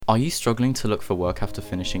Are you struggling to look for work after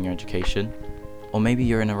finishing your education? Or maybe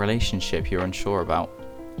you're in a relationship you're unsure about.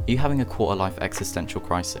 Are you having a quarter-life existential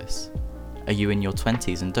crisis? Are you in your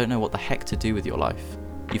 20s and don't know what the heck to do with your life?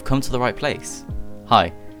 You've come to the right place.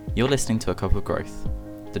 Hi, you're listening to A Cup of Growth,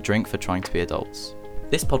 the drink for trying to be adults.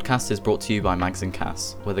 This podcast is brought to you by Mags and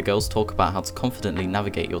Cass, where the girls talk about how to confidently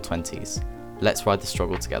navigate your 20s. Let's ride the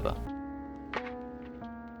struggle together.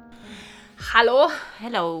 Hello.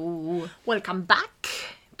 Welcome back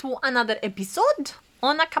to another episode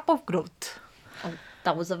on A Cup of Growth. Oh,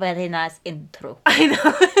 that was a very nice intro. I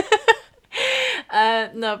know.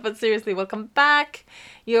 No, but seriously, welcome back.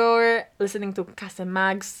 You're listening to Cass and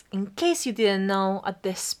Mags. In case you didn't know at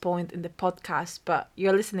this point in the podcast, but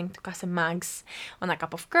you're listening to Cass and Mags on A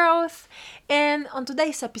Cup of Growth. And on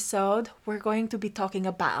today's episode, we're going to be talking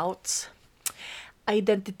about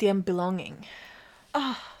identity and belonging.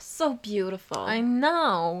 Oh, so beautiful. I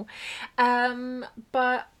know.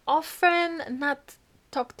 But often not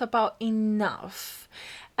talked about enough.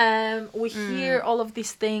 We hear all of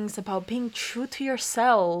these things about being true to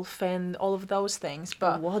yourself and all of those things,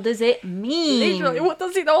 but what does it mean? Literally, what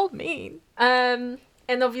does it all mean? And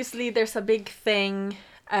obviously there's a big thing,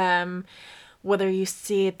 whether you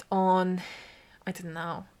see it on, I don't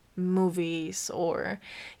know, movies, or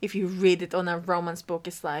if you read it on a romance book,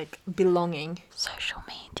 it's like belonging. Social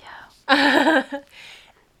media.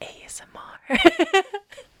 ASMR.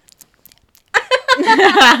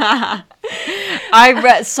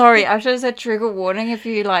 Sorry, I should have said trigger warning if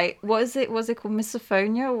you like, was it called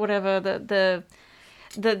misophonia or whatever, the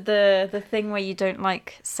thing where you don't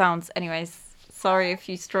like sounds. Anyways, sorry if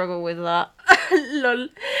you struggle with that. Lol.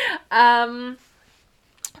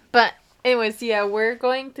 But anyways, yeah, we're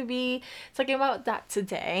going to be talking about that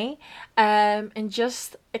today, and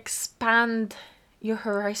just expand your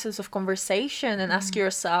horizons of conversation and ask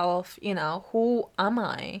yourself, who am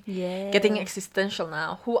I? Yeah. Getting existential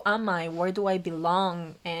now. Who am I? Where do I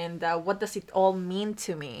belong? And what does it all mean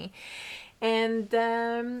to me? And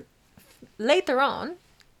later on,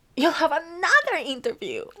 you'll have another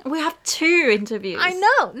interview. We have 2 interviews. I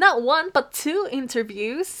know. Not one, but 2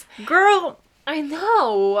 interviews. Girl. I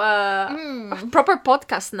know. Proper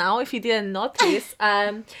podcast now, if you didn't notice.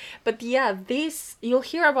 But yeah, you'll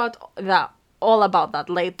hear about that. All about that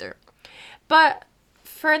later. But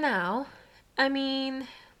for now, I mean,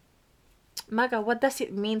 Maga, what does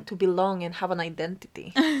it mean to belong and have an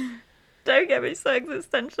identity? Don't get me so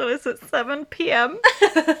existential. It's at 7 p.m.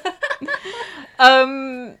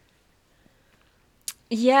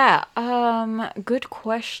 Good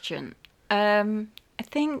question. I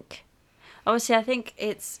think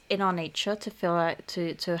it's in our nature to feel like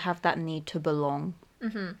to have that need to belong.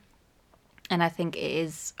 Mm-hmm. And I think it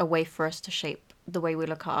is a way for us to shape the way we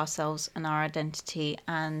look at ourselves and our identity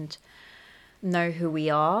and know who we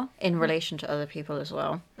are in relation to other people as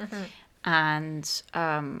well. Mm-hmm. And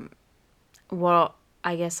what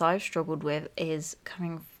I guess I've struggled with is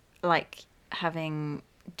having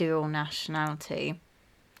dual nationality.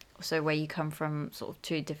 So where you come from sort of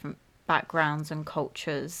 2 different backgrounds and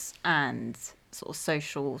cultures and sort of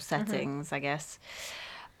social settings, I guess.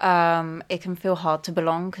 It can feel hard to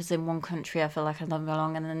belong because in one country I feel like I don't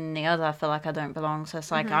belong and then in the other I feel like I don't belong. So it's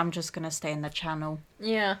like, I'm just going to stay in the channel.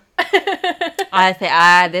 Yeah. I think,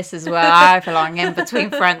 this is where I belong, in between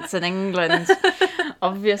France and England,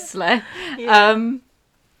 obviously. Yeah.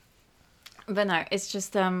 But no, it's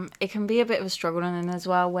just, it can be a bit of a struggle. And then as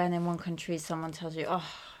well, when in one country someone tells you, oh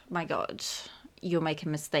my God, you're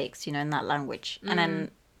making mistakes, in that language. And then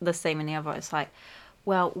the same in the other. It's like,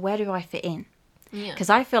 well, where do I fit in? Because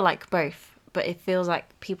I feel like both, but it feels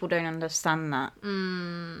like people don't understand that.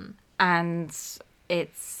 And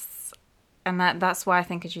that's why I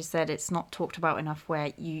think, as you said, it's not talked about enough,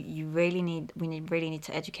 where we really need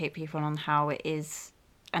to educate people on how it is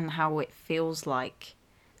and how it feels like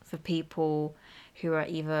for people who are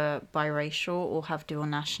either biracial or have dual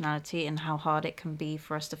nationality, and how hard it can be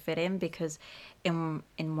for us to fit in, because in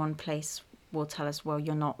one place will tell us, well,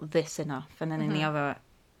 you're not this enough, and then in the other,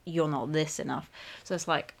 you're not this enough. So it's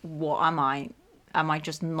like, what am I? Am I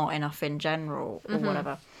just not enough in general, or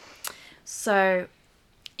whatever? So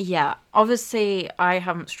yeah, obviously I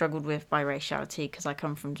haven't struggled with biraciality because I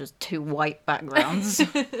come from just 2 white backgrounds.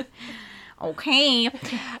 Okay.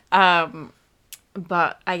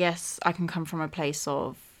 But I guess I can come from a place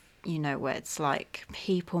of, where it's like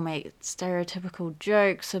people make stereotypical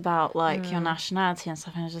jokes about like your nationality and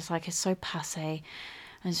stuff, and it's just like, it's so passé.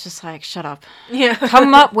 And it's just like, shut up. Yeah.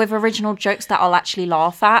 Come up with original jokes that I'll actually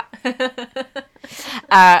laugh at.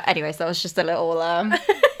 Anyways, that was just a little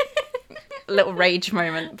rage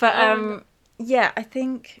moment. But yeah, I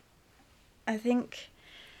think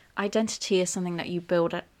identity is something that you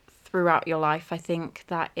build throughout your life. I think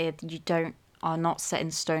that are not set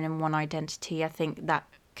in stone in one identity. I think that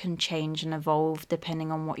can change and evolve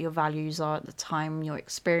depending on what your values are at the time, your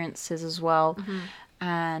experiences as well.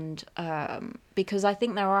 And because I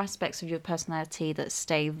think there are aspects of your personality that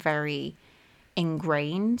stay very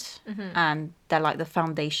ingrained, and they're like the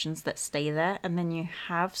foundations that stay there, and then you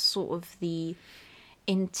have sort of the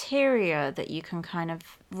interior that you can kind of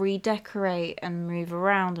redecorate and move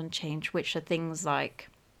around and change, which are things like,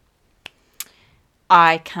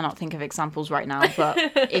 I cannot think of examples right now, but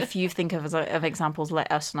if you think of examples,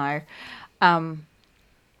 let us know.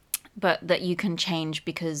 But that you can change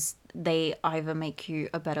because they either make you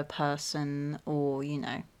a better person, or, you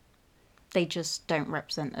know, they just don't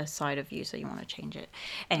represent a side of you, so you want to change it.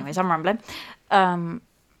 Anyways, I'm rambling.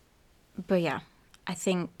 But yeah, I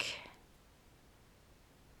think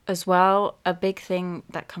as well, a big thing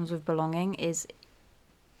that comes with belonging is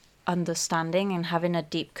understanding and having a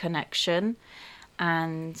deep connection.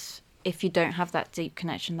 And if you don't have that deep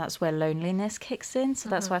connection, that's where loneliness kicks in. So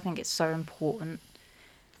that's why I think it's so important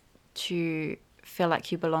to feel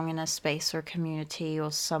like you belong in a space or a community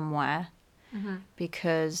or somewhere,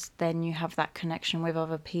 because then you have that connection with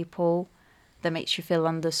other people that makes you feel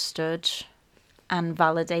understood and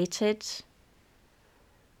validated.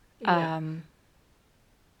 Yeah.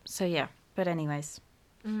 So yeah, but anyways.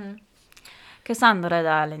 Cassandra,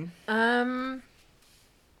 darling. I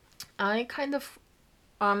kind of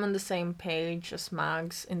I'm on the same page as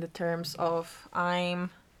Mags in the terms of I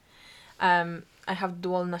have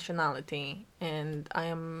dual nationality and I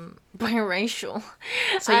am biracial.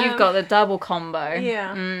 So you've got the double combo.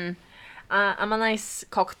 Yeah. I'm a nice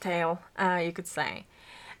cocktail, you could say.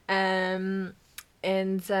 And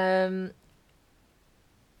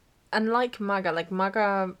unlike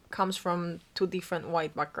Maga comes from two different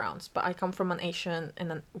white backgrounds, but I come from an Asian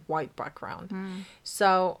and a white background.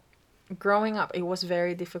 So growing up, it was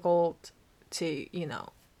very difficult to, you know,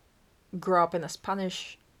 grow up in a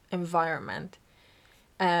Spanish environment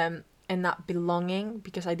and not belonging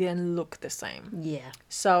because I didn't look the same. Yeah.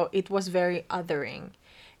 So it was very othering,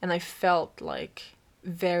 and I felt like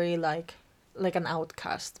very like an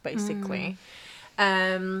outcast, basically.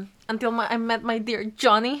 Until I met my dear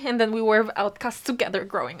Johnny, and then we were outcasts together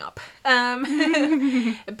growing up. But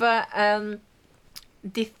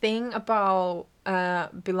the thing about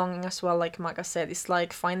belonging as well, like Maga said, is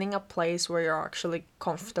like finding a place where you're actually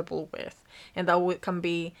comfortable with, and that can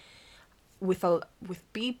be with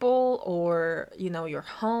people, or, you know, your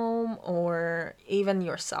home, or even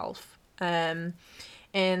yourself. And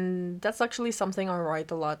that's actually something I write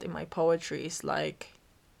a lot in my poetry. Is like,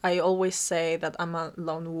 I always say that I'm a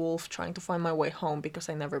lone wolf trying to find my way home because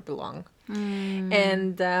I never belong.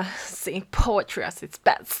 And seeing poetry as its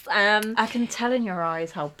best. I can tell in your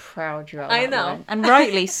eyes how proud you are. I know. Line. And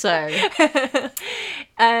rightly so.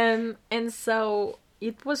 And so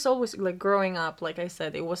it was always, like, growing up, like I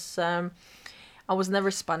said, it was, I was never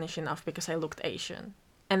Spanish enough because I looked Asian.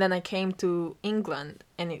 And then I came to England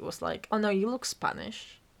and it was like, oh no, you look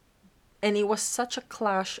Spanish. And it was such a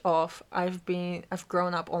clash of, I've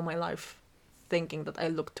grown up all my life thinking that I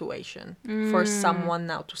look too Asian, for someone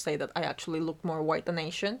now to say that I actually look more white than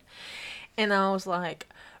Asian. And I was like,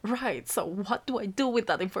 right, so what do I do with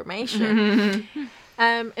that information?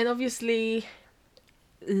 And obviously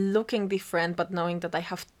looking different, but knowing that I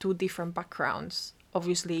have two different backgrounds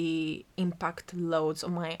obviously impact loads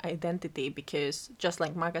on my identity, because just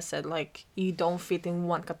like Maga said, like, you don't fit in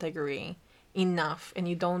one category enough and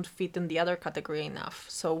you don't fit in the other category enough.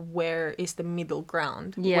 So where is the middle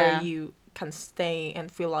ground where you can stay and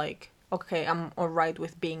feel like, okay, I'm all right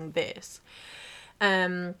with being this?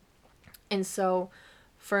 And so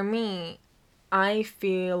for me, I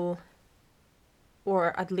feel,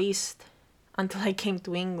 or at least until I came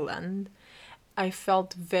to England, I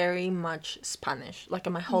felt very much Spanish. Like,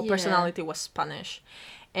 my whole personality was Spanish.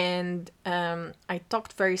 And I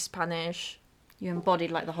talked very Spanish. You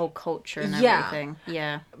embodied, like, the whole culture and everything.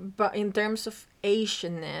 Yeah. But in terms of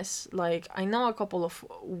Asianness, like, I know a couple of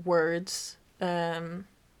words. And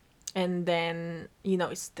then, you know,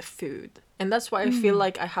 it's the food. And that's why I feel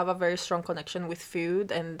like I have a very strong connection with food,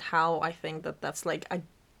 and how I think that that's like a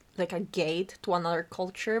gate to another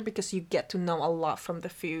culture, because you get to know a lot from the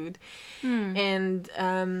food. And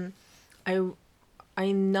I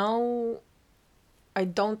know I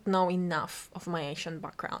don't know enough of my Asian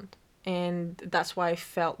background, and that's why I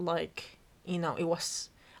felt like, you know,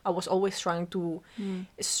 I was always trying to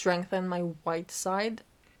strengthen my white side,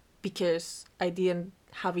 because I didn't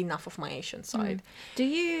have enough of my Asian side. Do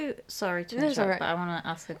you, sorry to That's interrupt, alright. but I want to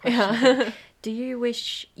ask a question. Do you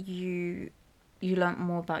wish you you learnt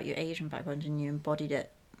more about your Asian background and you embodied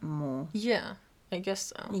it more. Yeah, I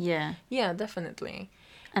guess so. Yeah. Yeah, definitely.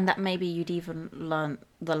 And that maybe you'd even learn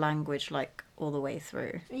the language, like, all the way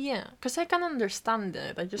through. Yeah, because I can understand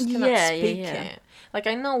it. I just cannot speak it. Like,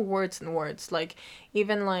 I know words and words. Like,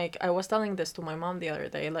 even, like, I was telling this to my mom the other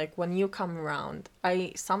day. Like, when you come around,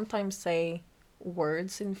 I sometimes say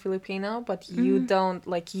words in Filipino, but you don't,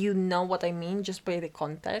 like, you know what I mean just by the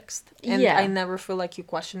context. And I never feel like you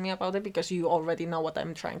question me about it because you already know what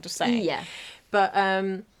I'm trying to say. Yeah. But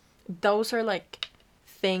those are, like,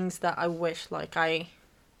 things that I wish, like, I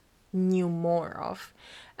knew more of.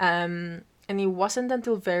 And it wasn't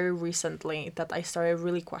until very recently that I started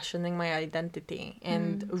really questioning my identity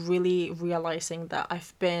and really realizing that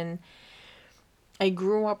I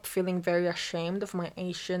grew up feeling very ashamed of my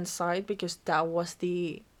Asian side because that was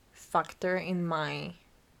the factor in my,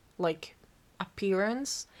 like,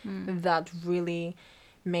 appearance that really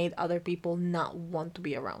made other people not want to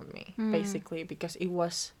be around me, basically, because it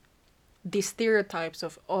was the stereotypes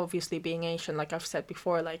of obviously being Asian, like I've said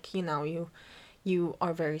before, like, you know, you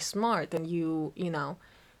are very smart and you know,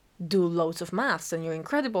 do loads of maths and you're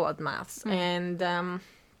incredible at maths. And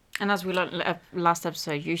as we learned last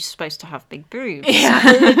episode, you're supposed to have big boobs. yeah,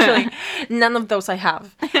 literally none of those I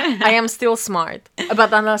have. I am still smart,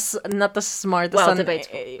 but not as smart as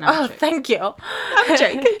debatable. No, oh, thank you. I'm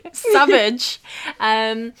joking. Savage.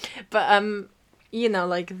 But you know,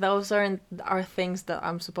 like, those are things that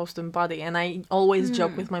I'm supposed to embody. And I always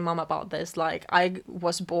joke with my mom about this. Like, I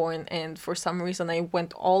was born and for some reason I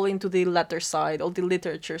went all into the letter side, all the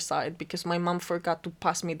literature side, because my mom forgot to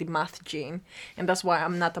pass me the math gene. And that's why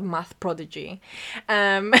I'm not a math prodigy.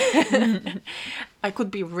 I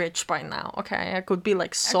could be rich by now, okay? I could be,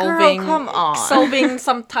 like, solving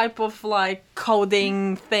some type of, like,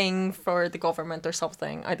 coding thing for the government or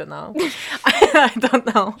something. I don't know. I don't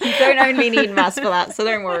know. You don't only need maths for that, so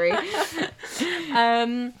don't worry.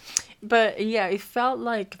 But yeah, it felt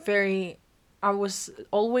like I was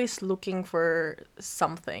always looking for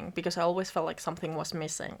something because I always felt like something was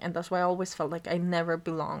missing. And that's why I always felt like I never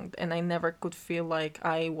belonged and I never could feel like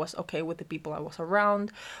I was okay with the people I was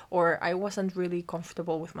around, or I wasn't really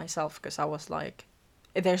comfortable with myself because I was like,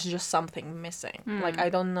 there's just something missing. Like, I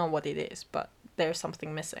don't know what it is, but there's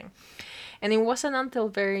something missing. And it wasn't until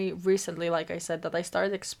very recently, like I said, that I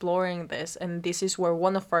started exploring this. And this is where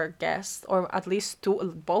one of our guests, or at least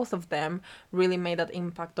both of them, really made that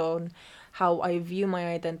impact on how I view my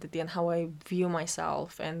identity and how I view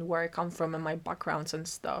myself and where I come from and my backgrounds and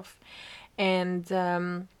stuff. And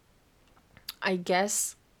I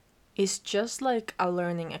guess it's just like a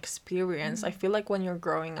learning experience. I feel like when you're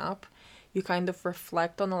growing up, you kind of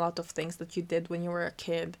reflect on a lot of things that you did when you were a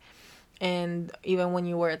kid. And even when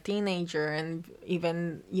you were a teenager, and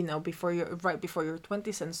even, you know, right before your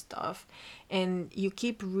 20s and stuff, and you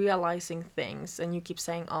keep realizing things and you keep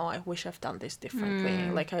saying, oh, I wish I've done this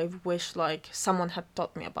differently. Like, I wish, like, someone had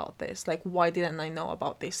taught me about this. Like, why didn't I know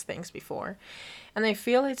about these things before? And I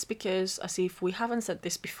feel it's because, as if we haven't said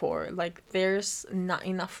this before, like, there's not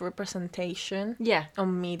enough representation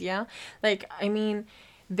on media. Like, I mean,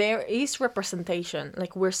 there is representation.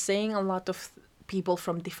 Like, we're seeing a lot of people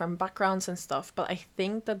from different backgrounds and stuff, but I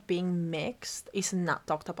think that being mixed is not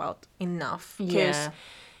talked about enough, because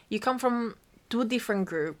you come from two different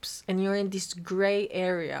groups and you're in this gray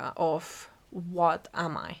area of what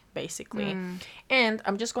am I, basically. And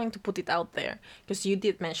I'm just going to put it out there, because you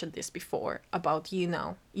did mention this before about, you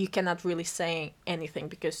know, you cannot really say anything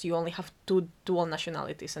because you only have two dual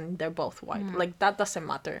nationalities and they're both white. Like, that doesn't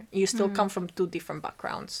matter. You still come from two different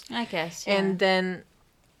backgrounds, I guess. And then,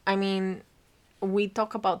 I mean, we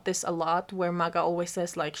talk about this a lot, where Maga always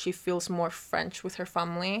says, like, she feels more French with her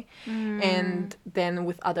family, and then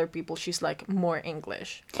with other people she's, like, more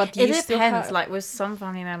English. But it depends. Like, with some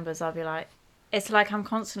family members, I'll be like, it's like I'm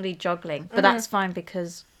constantly juggling, but that's fine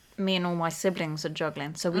because me and all my siblings are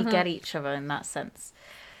juggling, so we get each other in that sense.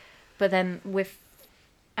 But then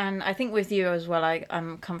and I think with you as well,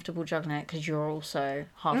 I'm comfortable juggling it because you're also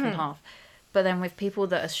half and half. But then with people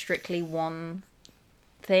that are strictly one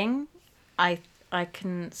thing, I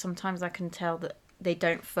can tell that they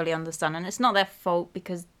don't fully understand, and it's not their fault,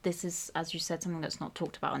 because this is, as you said, something that's not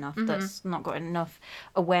talked about enough, that's not got enough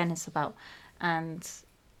awareness about. And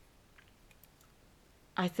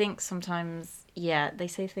I think sometimes, they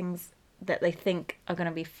say things that they think are going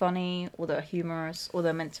to be funny, or that are humorous, or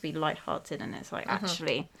they're meant to be lighthearted, and it's like,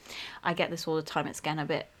 actually, I get this all the time, it's getting a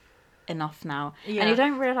bit enough now. And you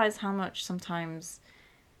don't realise how much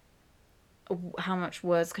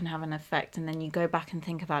words can have an effect, and then you go back and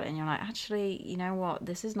think about it and you're like, actually, you know what,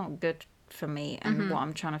 this is not good for me and what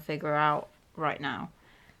I'm trying to figure out right now.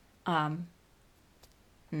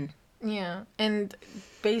 Yeah, and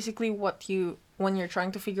basically when you're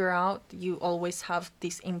trying to figure out, you always have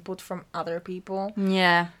this input from other people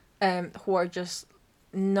Yeah. who are just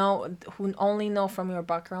who only know from your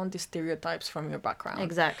background the stereotypes from your background.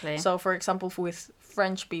 Exactly. So, for example, with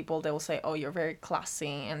French people, they will say, "Oh, you're very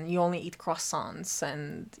classy, and you only eat croissants,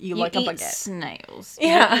 and you like a eat baguette." snails.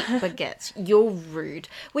 Yeah. You eat baguettes. You're rude.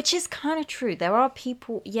 Which is kind of true. There are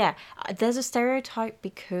people... Yeah, there's a stereotype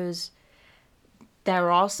because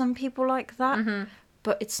there are some people like that,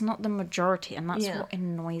 but it's not the majority, and that's what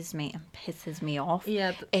annoys me and pisses me off.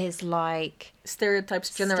 Yeah. Is like...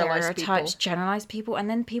 Stereotypes generalize people, and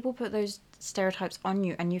then people put those stereotypes on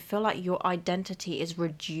you, and you feel like your identity is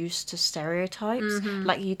reduced to stereotypes.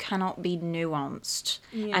 Like you cannot be nuanced,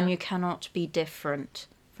 and you cannot be different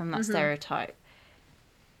from that stereotype.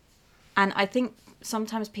 And I think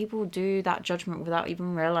sometimes people do that judgment without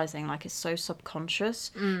even realizing, like, it's so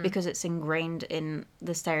subconscious because it's ingrained in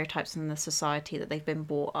the stereotypes in the society that they've been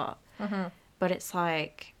brought up. But it's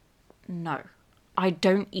like, no, I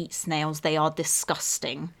don't eat snails. They are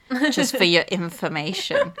disgusting, just for your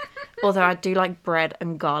information. Although I do like bread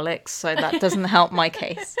and garlic, so that doesn't help my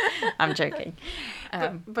case. I'm joking.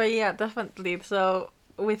 But yeah, definitely. So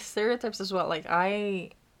with stereotypes as well, like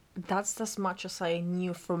that's as much as I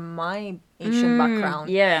knew from my Asian background.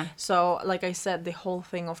 Yeah. So, like I said, the whole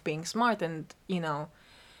thing of being smart and,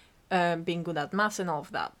 being good at maths and all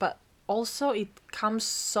of that. But also, it comes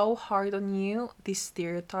so hard on you, these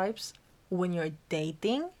stereotypes, when you're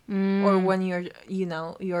dating or when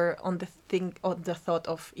you're on the thought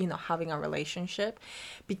of, having a relationship,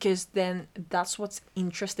 because then that's what's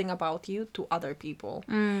interesting about you to other people.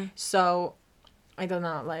 So, I don't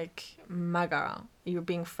know, like, Maga, you're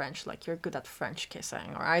being French, like, you're good at French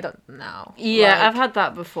kissing, or I don't know. Yeah, like, I've had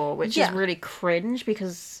that before, which is really cringe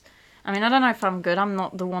because, I mean, I don't know if I'm good. I'm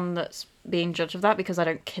not the one that's being judged of that because I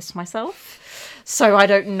don't kiss myself. So I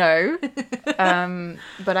don't know.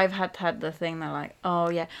 But I've had the thing that, like,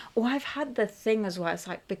 oh, yeah. Or I've had the thing as well. It's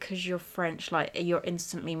like, because you're French, like, you're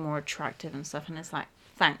instantly more attractive and stuff. And it's like,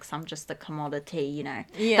 thanks, I'm just a commodity,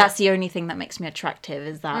 Yeah. That's the only thing that makes me attractive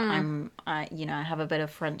is that I have a bit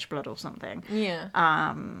of French blood or something. Yeah.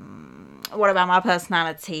 What about my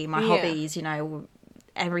personality, my hobbies,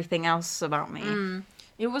 everything else about me?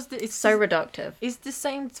 It's so reductive. It's the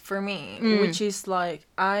same for me, which is like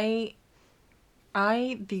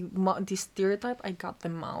the stereotype I got the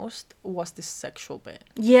most was the sexual bit.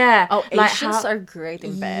 Yeah. Oh, like Asians are great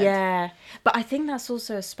in bed. Yeah. But I think that's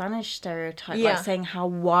also a Spanish stereotype, Yeah. like saying how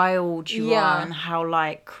wild you Yeah. are and how,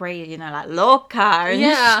 like, crazy, like, loca and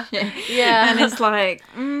Yeah. shit. Yeah. And it's like,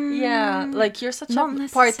 yeah, like, you're such a not party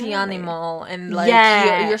necessarily. animal, and, like,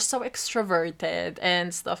 Yeah. you're so extroverted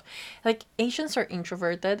and stuff. Like, Asians are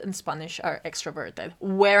introverted and Spanish are extroverted.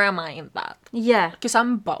 Where am I in that? Yeah. Because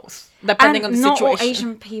I'm both, depending on the not situation. all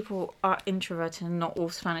Asian people are introverted and not all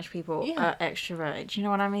Spanish people are extroverted. Do you know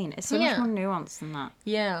what I mean? It's so much more nuanced than that.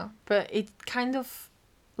 Yeah, but it kind of,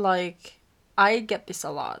 like, I get this a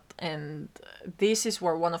lot, and this is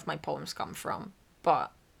where one of my poems come from.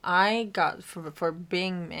 But I got, for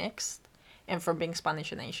being mixed and for being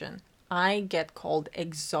Spanish and Asian, I get called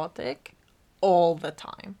exotic all the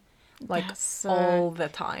time. Like, all the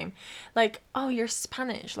time. Like, oh, you're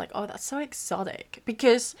Spanish. Like, oh, that's so exotic.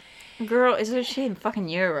 Because... Girl, is she in fucking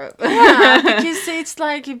Europe? Yeah, because it's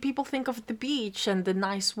like people think of the beach and the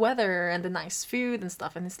nice weather and the nice food and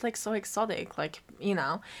stuff, and it's like so exotic, like,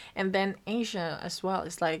 and then Asia as well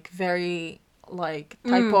is like very, like,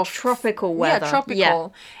 type of tropical weather. Yeah,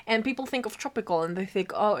 tropical. And people think of tropical and they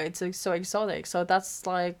think, oh, it's so exotic. So that's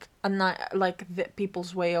like like the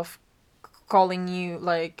people's way of calling you,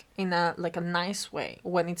 like, in a nice way,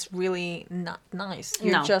 when it's really not nice.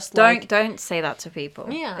 You're just don't say that to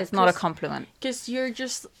people. Yeah, it's not a compliment. Because you're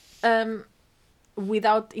just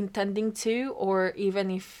without intending to, or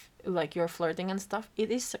even if, like, you're flirting and stuff,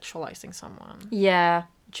 it is sexualizing someone. Yeah.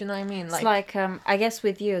 Do you know what I mean? It's like, I guess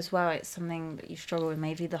with you as well, it's something that you struggle with,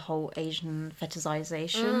 maybe the whole Asian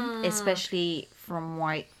fetishization, especially from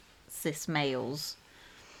white cis males.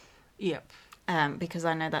 Yep. Because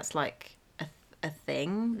I know that's, like, a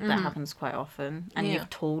thing that happens quite often, and you've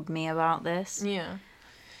told me about this. Yeah.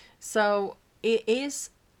 So it is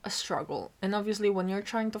a struggle, and obviously when you're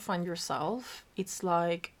trying to find yourself, it's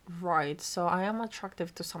like, right, so I am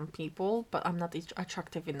attractive to some people, but I'm not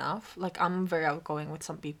attractive enough. Like, I'm very outgoing with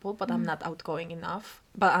some people, but I'm not outgoing enough.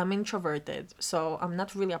 But I'm introverted, so I'm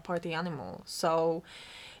not really a party animal. So,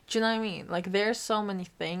 do you know what I mean? Like, there's so many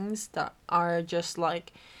things that are just,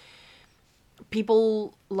 like,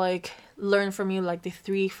 people like learn from you like the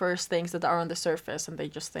three first things that are on the surface, and they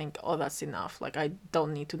just think, oh, that's enough. Like, I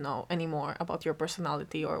don't need to know anymore about your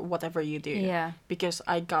personality or whatever you do. Yeah. Because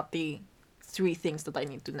I got the three things that I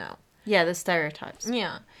need to know. Yeah, the stereotypes.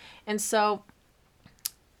 Yeah. And so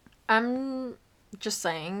I'm just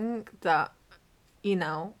saying that, you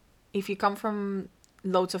know, if you come from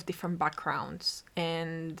loads of different backgrounds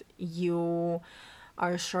and you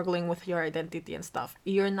are struggling with your identity and stuff,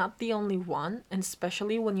 you're not the only one. And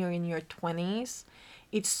especially when you're in your 20s,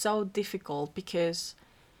 it's so difficult because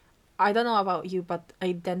I don't know about you, but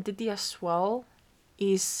identity as well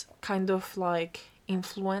is kind of like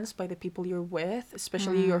influenced by the people you're with,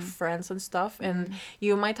 especially your friends and stuff. And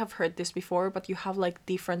you might have heard this before, but you have like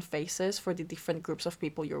different faces for the different groups of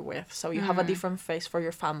people you're with. So you have a different face for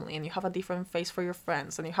your family, and you have a different face for your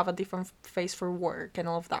friends, and you have a different face for work and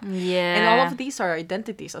all of that. Yeah. And all of these are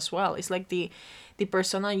identities as well. It's like the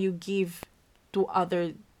persona you give to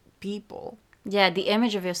other people. Yeah, the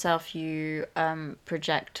image of yourself you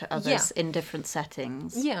project to others in different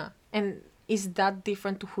settings. Yeah. And is that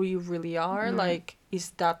different to who you really are? Like,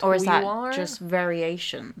 is that Or who is you that are? just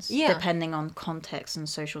variations, Yeah. depending on context and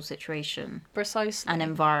social situation Precisely. and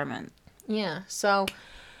environment? Yeah. So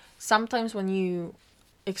sometimes when you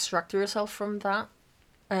extract yourself from that,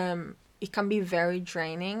 it can be very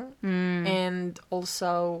draining. And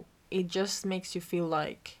also it just makes you feel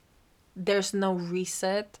like there's no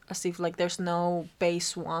reset, as if like there's no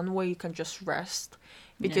base one where you can just rest,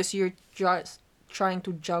 because you're just trying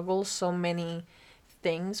to juggle so many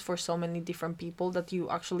things for so many different people that you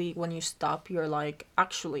actually, when you stop, you're like,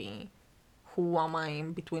 actually, who am I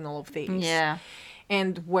in between all of these? Yeah.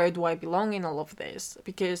 And where do I belong in all of this?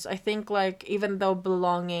 Because I think, like, even though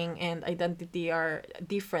belonging and identity are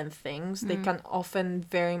different things, they can often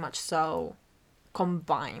very much so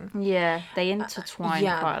combine. Yeah, they intertwine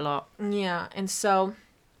quite a lot. Yeah, and so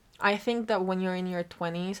I think that when you're in your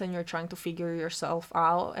 20s and you're trying to figure yourself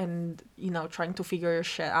out and, you know, trying to figure your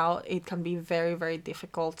shit out, it can be very, very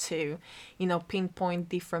difficult to, you know, pinpoint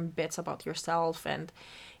different bits about yourself and,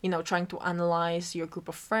 you know, trying to analyze your group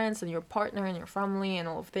of friends and your partner and your family and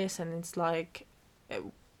all of this. And it's like,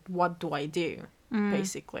 what do I do,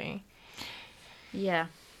 basically? Yeah.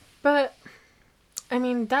 But, I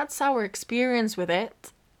mean, that's our experience with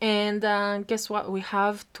it. And guess what? We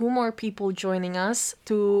have two more people joining us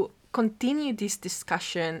to continue this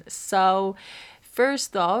discussion. So,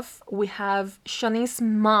 first off, we have Shaniece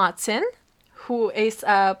Martin, who is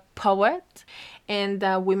a poet, and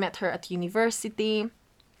we met her at university.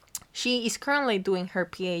 She is currently doing her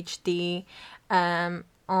PhD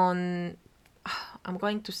on... I'm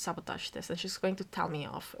going to sabotage this, and she's going to tell me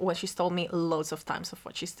off. Well, she's told me loads of times of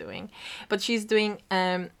what she's doing. But she's doing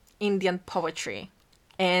Indian poetry.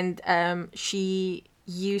 And she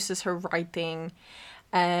uses her writing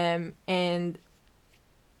and,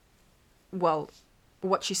 well,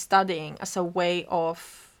 what she's studying as a way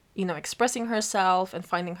of, you know, expressing herself and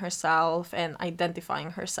finding herself and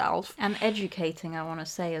identifying herself. And educating, I want to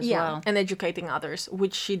say, as well. And educating others,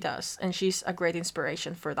 which she does. And she's a great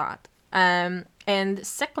inspiration for that. And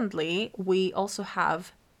secondly, we also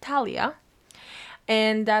have Talya.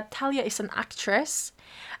 And Talya is an actress.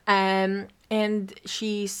 And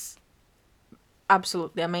she's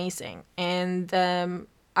absolutely amazing. And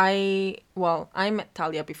I met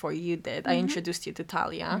Talya before you did. I introduced you to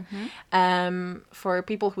Talya. For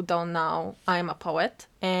people who don't know, I'm a poet.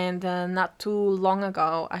 And not too long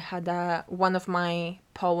ago, I had one of my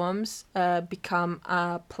poems become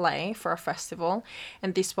a play for a festival.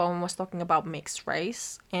 And this poem was talking about mixed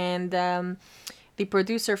race. And the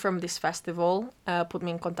producer from this festival put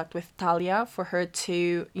me in contact with Talya for her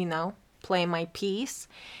to, you know, play my piece.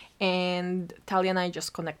 And Talya and I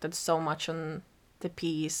just connected so much on the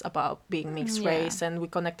piece about being mixed race, and we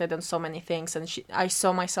connected on so many things, and I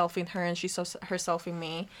saw myself in her and she saw herself in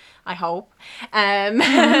me, I hope. And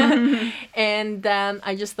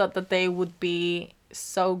I just thought that they would be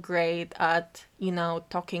so great at, you know,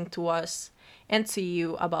 talking to us and to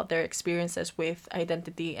you about their experiences with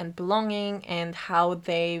identity and belonging and how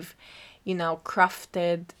they've, you know,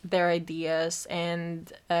 crafted their ideas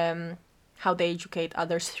and how they educate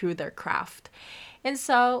others through their craft. And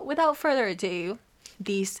so, without further ado,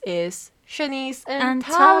 this is Shaniece and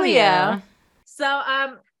Talya. So,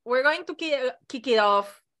 we're going to kick it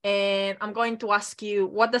off, and I'm going to ask you,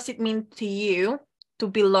 what does it mean to you to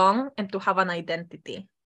belong and to have an identity?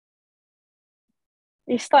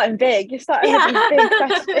 You're starting big. You're starting with these big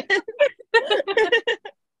questions.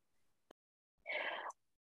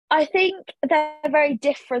 I think they're very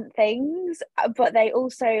different things, but they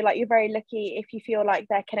also, like, you're very lucky if you feel like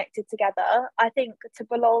they're connected together. I think to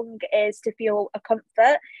belong is to feel a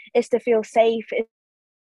comfort, is to feel safe, is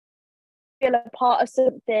to feel a part of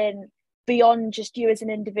something beyond just you as an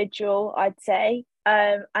individual, I'd say.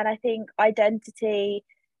 And I think identity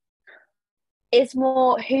is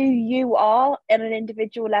more who you are in an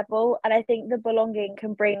individual level, and I think the belonging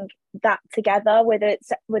can bring that together, whether it's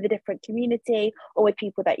with a different community or with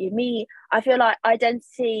people that you meet. I feel like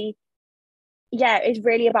identity, yeah, is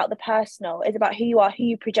really about the personal. It's about who you are, who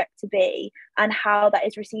you project to be, and how that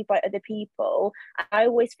is received by other people. And I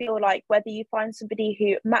always feel like whether you find somebody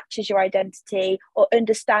who matches your identity or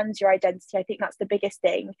understands your identity, I think that's the biggest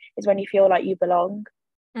thing, is when you feel like you belong.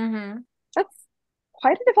 Mm-hmm. That's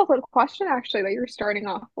quite a difficult question, actually, that you're starting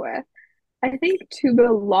off with. I think to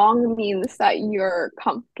belong means that you're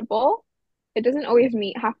comfortable. It doesn't always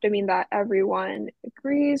have to mean that everyone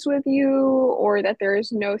agrees with you or that there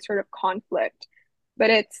is no sort of conflict, but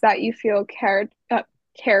it's that you feel cared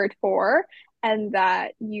for, and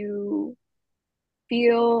that you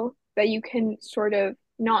feel that you can sort of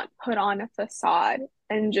not put on a facade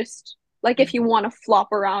and just, like, if you want to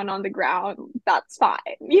flop around on the ground, that's fine,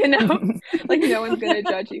 you know? Like, no one's gonna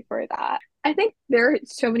judge you for that. I think there are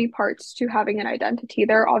so many parts to having an identity.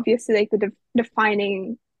 There are obviously like the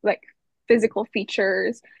defining, like, physical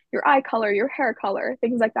features, your eye color, your hair color,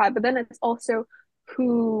 things like that. But then it's also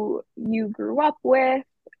who you grew up with,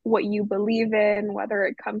 what you believe in, whether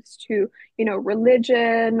it comes to,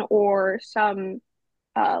 religion or some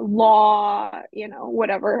law,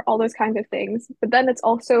 whatever, all those kinds of things. But then it's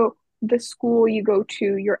also the school you go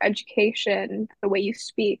to, your education, the way you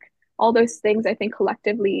speak, all those things I think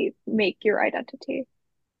collectively make your identity.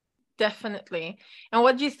 Definitely. And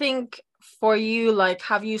what do you think for you, like,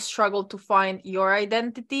 have you struggled to find your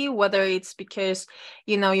identity, whether it's because,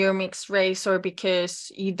 you're mixed race or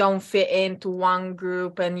because you don't fit into one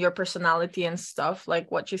group and your personality and stuff? Like,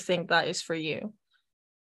 what do you think that is for you?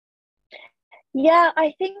 Yeah,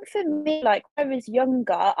 I think for me, like, when I was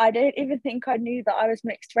younger, I don't even think I knew that I was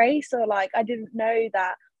mixed race, or like I didn't know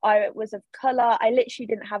that I was of color. I literally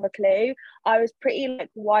didn't have a clue. I was pretty like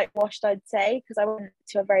whitewashed, I'd say, because I went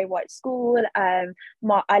to a very white school. I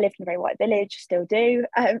lived in a very white village, still do.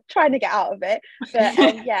 Trying to get out of it,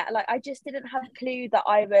 but yeah, like I just didn't have a clue that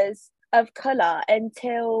I was of color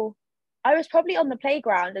until I was probably on the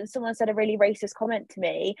playground and someone said a really racist comment to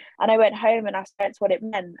me, and I went home and asked parents what it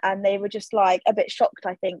meant, and they were just like a bit shocked,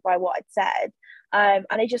 I think, by what I'd said. And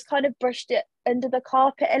I just kind of brushed it under the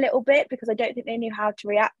carpet a little bit because I don't think they knew how to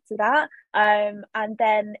react to that. And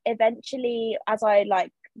then eventually, as I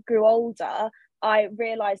like grew older, I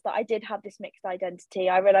realized that I did have this mixed identity.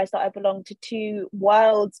 I realized that I belonged to two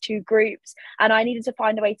worlds, two groups, and I needed to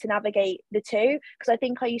find a way to navigate the two, because I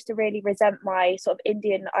think I used to really resent my sort of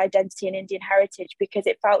Indian identity and Indian heritage because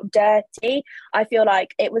it felt dirty. I feel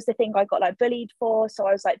like it was the thing I got like bullied for. So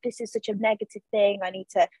I was like, this is such a negative thing. I need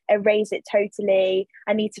to erase it totally.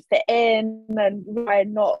 I need to fit in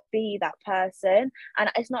and not be that person. And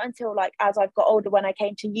it's not until like as I've got older, when I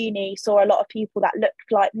came to uni, saw a lot of people that looked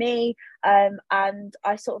like me, and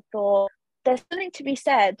I sort of thought there's something to be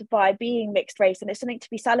said by being mixed race, and it's something to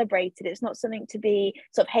be celebrated. It's not something to be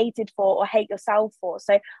sort of hated for or hate yourself for.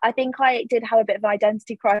 So I think I did have a bit of an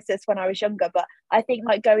identity crisis when I was younger, but I think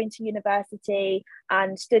like going to university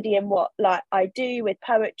and studying what like I do with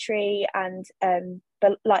poetry and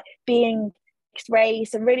but like being mixed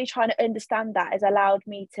race and really trying to understand that has allowed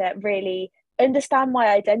me to really understand my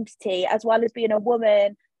identity, as well as being a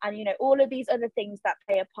woman and all of these other things that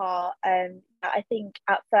play a part. I think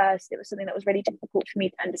at first it was something that was really difficult for me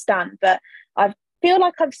to understand, but I feel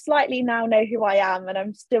like I've slightly now know who I am, and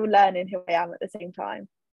I'm still learning who I am at the same time.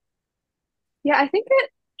 Yeah, I think that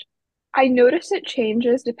I notice it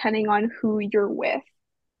changes depending on who you're with.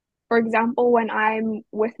 For example, when I'm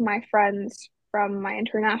with my friends from my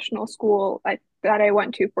international school that I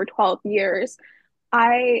went to for 12 years,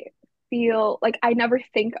 I feel like I never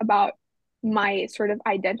think about my sort of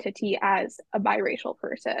identity as a biracial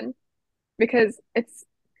person, because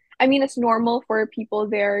it's normal for people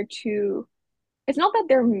there to, it's not that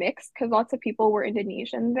they're mixed, because lots of people were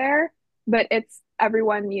Indonesian there, but it's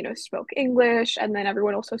everyone, spoke English, and then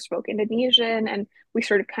everyone also spoke Indonesian, and we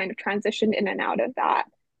sort of kind of transitioned in and out of that.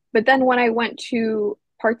 But then when I went to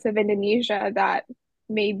parts of Indonesia that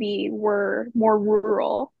maybe were more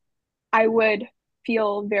rural, I would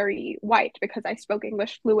feel very white because I spoke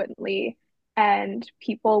English fluently, and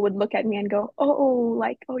people would look at me and go, "Oh,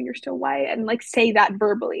 like, oh, you're still white," and like say that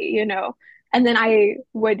verbally. And then I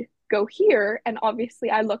would go here, and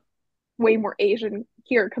obviously I look way more Asian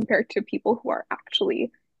here compared to people who are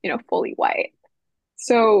actually fully white.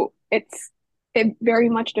 So it very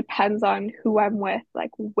much depends on who I'm with,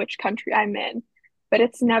 like which country I'm in. But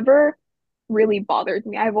it's never really bothered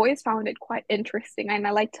me. I've always found it quite interesting and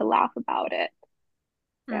I like to laugh about it.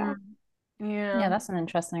 Yeah. Yeah, Yeah. that's an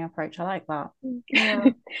interesting approach. I like that.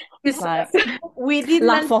 Yeah. It's Because like we did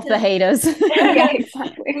laugh off the mention haters. Yeah,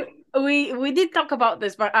 exactly. we did talk about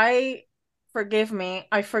this, but forgive me,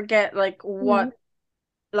 I forget like what Mm,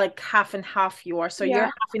 like half and half you are. So you're yeah.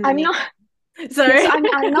 half I'm Indonesian. not Yeah, Sorry. so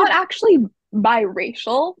I'm not actually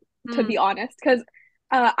biracial, to Mm. be honest, because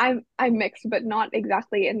I'm mixed, but not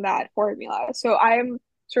exactly in that formula. So I'm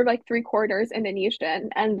sort of like three-quarters Indonesian,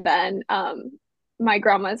 and then my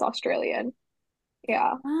grandma is Australian.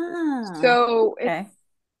 Yeah. Ah, So it's okay.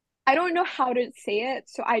 I don't know how to say it,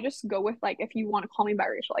 so I just go with like if you want to call me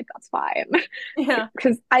biracial, like that's fine. Yeah.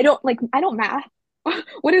 Because I don't math.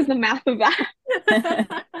 What is the math of that?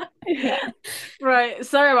 Yeah. Right.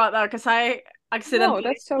 Sorry about that, because I No, accidentally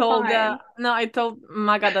that's so told fine. no, I told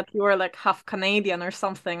Maga that you were like half Canadian or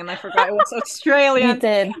something, and I forgot it was You Australian.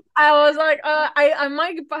 did. I was like,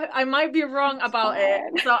 I might be wrong It's about it.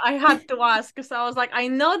 fine. So I had to ask because I was like, I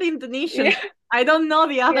know the Indonesian, Yeah, I don't know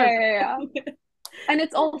the yeah, other. yeah, yeah. And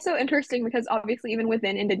it's also interesting because obviously even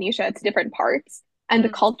within Indonesia, it's different parts and the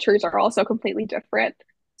Mm, cultures are also completely different.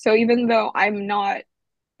 So even though I'm not,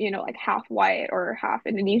 like half white or half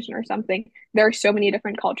Indonesian or something, there are so many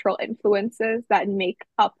different cultural influences that make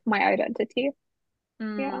up my identity.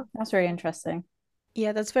 Yeah. mm. That's really interesting.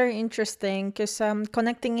 Yeah, that's very interesting because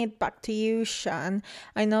connecting it back to you, Shan,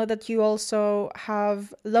 I know that you also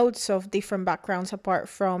have loads of different backgrounds apart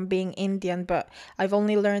from being Indian, but I've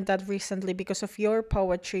only learned that recently because of your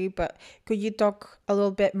poetry. But could you talk a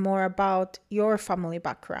little bit more about your family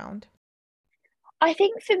background? I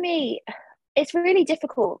think for me, it's really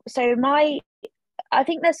difficult. I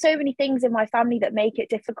think there's so many things in my family that make it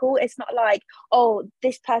difficult. It's not like, oh,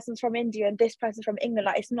 this person's from India and this person's from England.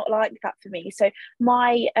 Like it's not like that for me. So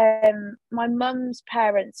my mum's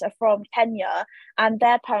parents are from Kenya and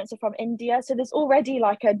their parents are from India. So there's already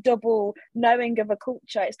like a double knowing of a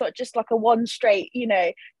culture. It's not just like a one straight,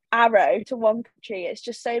 arrow to one country. It's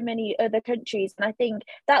just so many other countries. And I think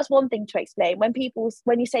that's one thing to explain. When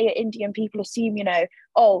you say you're Indian, people assume,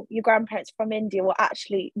 oh, your grandparents are from India. Well,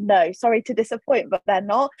 actually, no, sorry to disappoint, but they're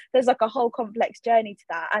not. There's like a whole complex journey to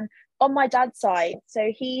that. And on my dad's side,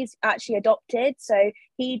 so he's actually adopted. So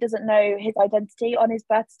he doesn't know his identity on his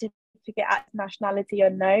birth certificate at nationality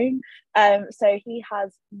unknown. So he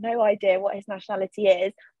has no idea what his nationality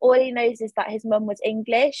is. All he knows is that his mum was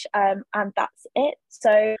English, and that's it.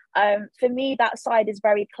 So for me, that side is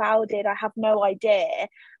very clouded. I have no idea.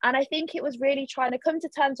 And I think it was really trying to come to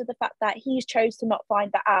terms with the fact that he's chose to not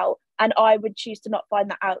find that out. And I would choose to not find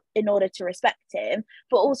that out in order to respect him,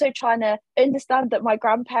 but also trying to understand that my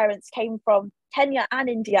grandparents came from Kenya and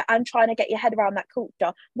India and trying to get your head around that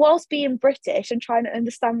culture whilst being British and trying to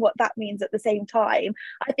understand what that means at the same time.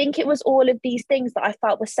 I think it was all of these things that I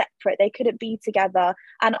felt were separate. They couldn't be together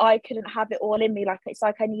and I couldn't have it all in me. Like it's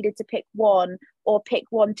like I needed to pick one or pick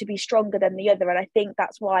one to be stronger than the other. And I think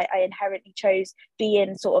that's why I inherently chose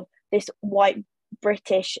being sort of this white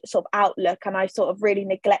British sort of outlook, and I sort of really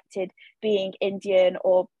neglected being Indian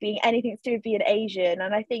or being anything to do with being Asian.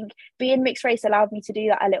 And I think being mixed race allowed me to do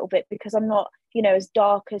that a little bit because I'm not, as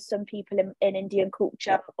dark as some people in Indian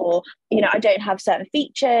culture, or I don't have certain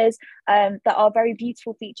features that are very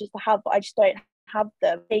beautiful features to have, but I just don't have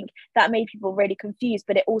them. I think that made people really confused,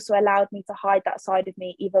 but it also allowed me to hide that side of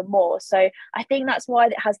me even more. So I think that's why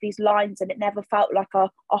it has these lines and it never felt like a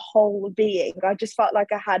whole being. I just felt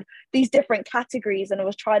like I had these different categories and I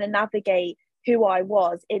was trying to navigate who I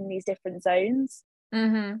was in these different zones.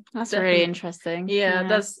 Mm-hmm. That's Definitely. really interesting. Yeah,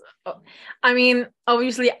 that's, I mean,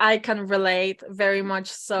 obviously I can relate very much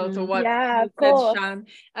so to what Yeah, you of said, course. Shan.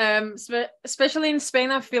 Especially in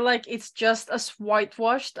Spain, I feel like it's just as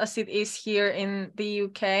whitewashed as it is here in the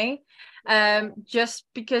UK. Just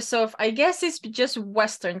because of, I guess it's just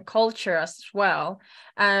Western culture as well.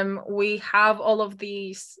 We have all of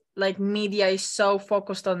these, like media is so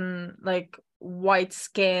focused on like white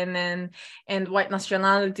skin and white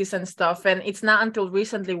nationalities and stuff, and it's not until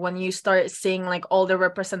recently when you start seeing like all the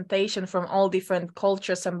representation from all different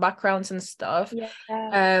cultures and backgrounds and stuff.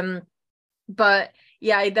 Yeah. But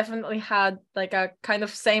yeah, I definitely had like a kind of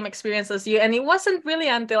same experience as you, and it wasn't really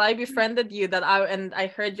until I befriended you that I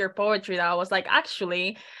heard your poetry that I was like,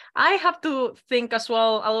 actually I have to think as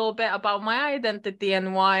well a little bit about my identity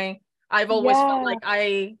and why I've always felt Yeah. like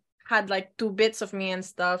I had like two bits of me and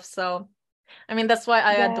stuff. So I mean, that's why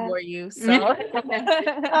I Yeah. adore you. So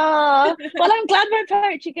Well, I'm glad my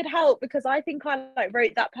poetry could help, because I think I like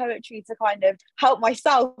wrote that poetry to kind of help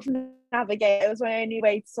myself navigate. It was my only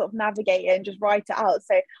way to sort of navigate it and just write it out.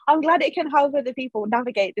 So I'm glad it can help other people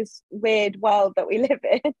navigate this weird world that we live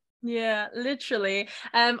in. yeah, literally.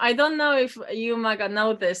 I don't know if you, Maga,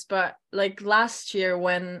 know this, but like last year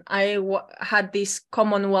when I had this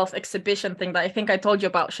Commonwealth exhibition thing that I think I told you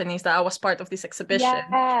about, Shaniece, that I was part of this exhibition.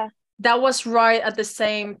 Yeah. That was right at the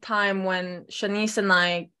same time when Shaniece and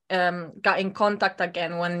I got in contact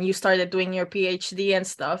again, when you started doing your PhD and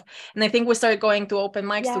stuff. And I think we started going to open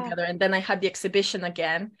mics together, and then I had the exhibition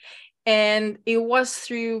again. And it was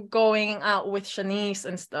through going out with Shaniece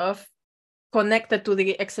and stuff connected to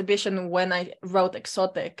the exhibition when I wrote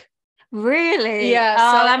Exotic. Really? Yeah,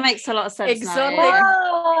 Oh, so that makes a lot of sense Exotic, now.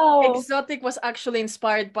 Wow. Exotic was actually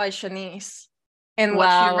inspired by Shaniece and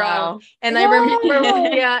what she Wow, wrote. wow. And I remember, Wow.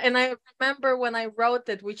 yeah, and I remember when I wrote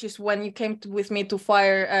it, which is when you came with me to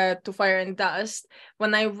Fire and Dust.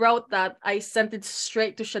 When I wrote that, I sent it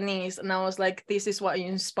straight to Shaniece, and I was like, "This is what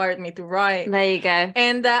inspired me to write." There you go.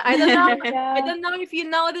 And I don't know, I Yeah. don't know if you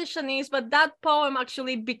know this, Shaniece, but that poem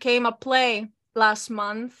actually became a play last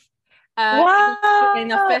month. Wow.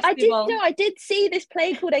 In a festival. I did see this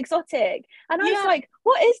play called Exotic, and I was Yeah. like,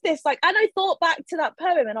 what is this? Like, and I thought back to that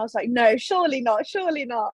poem, and I was like, no, surely not, surely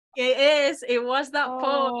not. It is. It was that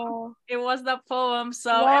poem. Oh, It was that poem.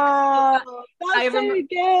 So wow. I That's so remember.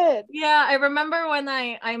 good. Yeah, I remember when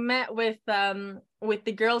I met with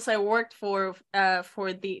the girls I worked for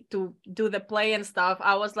the to do the play and stuff.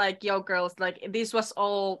 I was like, yo, girls, like this was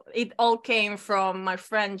all, it all came from my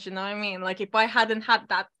friends, you know what I mean? Like if I hadn't had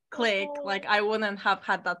that click, like I wouldn't have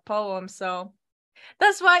had that poem. So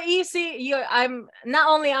that's why you see, I'm not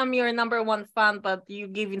only I'm your number one fan, but you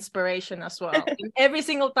give inspiration as well. And every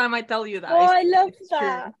single time I tell you that, Oh, I love it's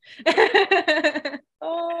that. true.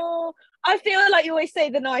 Oh, I feel like you always say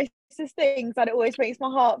the nicest things, and it always makes my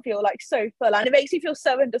heart feel like so full, and it makes me feel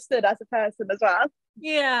so understood as a person as well.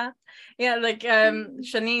 Yeah, like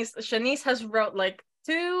Shaniece has wrote like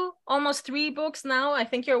almost 3 books now. I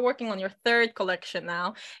think you're working on your third collection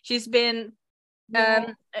now. She's been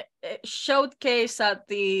showcased at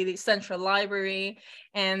the Central Library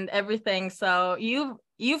and everything. So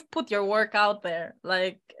you've put your work out there.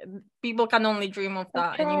 Like people can only dream of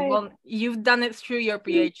that, and you've done it through your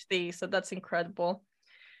PhD. So that's incredible.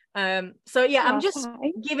 So yeah, I'm just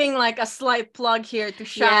giving like a slight plug here to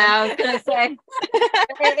Shan. Yeah, I was gonna say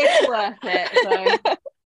it's worth it. So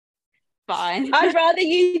fine. I'd rather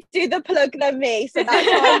you do the plug than me, so that's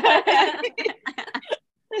fine.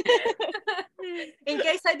 In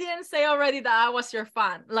case I didn't say already that I was your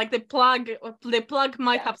fan, like the plug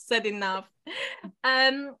might have said enough.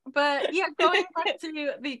 But yeah, going back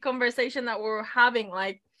to the conversation that we were having,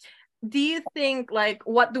 like, do you think, like,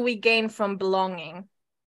 what do we gain from belonging?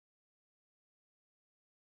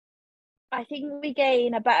 I think we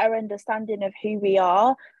gain a better understanding of who we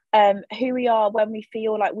are when we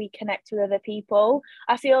feel like we connect with other people.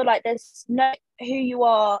 I feel like there's no who you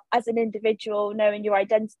are as an individual, knowing your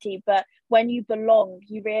identity, but when you belong,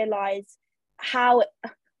 you realize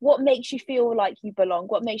what makes you feel like you belong,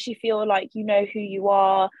 what makes you feel like you know who you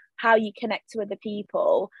are, how you connect to other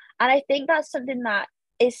people. And I think that's something that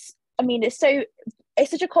is, I mean, it's such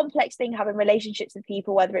a complex thing, having relationships with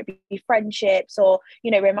people, whether it be friendships or, you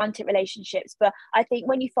know, romantic relationships. But I think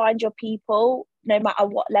when you find your people, no matter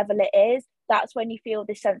what level it is, that's when you feel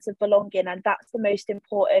this sense of belonging, and that's the most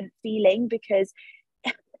important feeling, because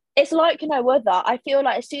it's like no other. I feel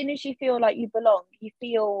like as soon as you feel like you belong, you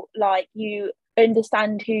feel like you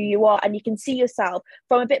understand who you are, and you can see yourself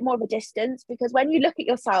from a bit more of a distance, because when you look at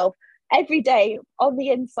yourself every day on the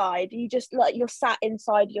inside, you just like you're sat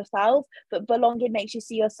inside yourself, but belonging makes you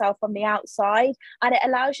see yourself from the outside, and it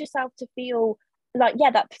allows yourself to feel like,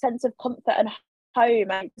 yeah, that sense of comfort and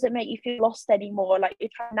home, and it doesn't make you feel lost anymore, like you're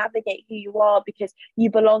trying to navigate who you are because you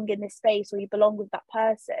belong in this space, or you belong with that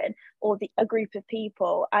person or a group of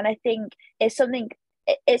people. And I think it's something,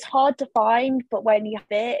 it's hard to find, but when you have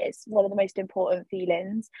it, it's one of the most important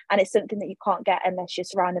feelings, and it's something that you can't get unless you're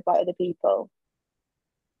surrounded by other people.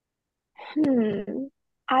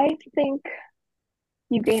 I think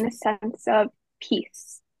you gain a sense of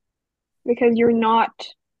peace because you're not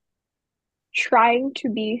trying to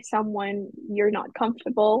be someone you're not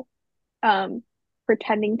comfortable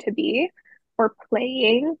pretending to be or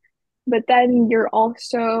playing, but then you're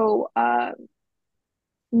also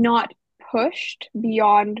not pushed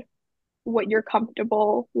beyond what you're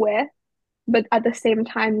comfortable with, but at the same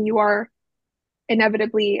time, you are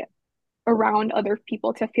inevitably around other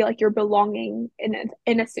people to feel like you're belonging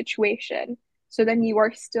in a situation. So then you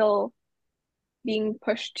are still being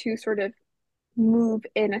pushed to sort of move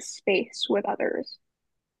in a space with others.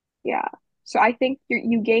 Yeah. So I think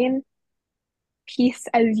you gain peace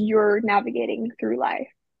as you're navigating through life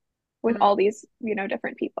with Mm. all these,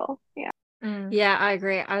 different people. Yeah. Yeah, I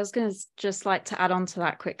agree. I was going to just like to add on to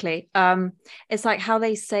that quickly. It's like how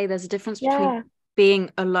they say there's a difference between Yeah. being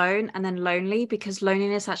alone and then lonely, because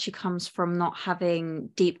loneliness actually comes from not having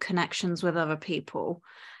deep connections with other people.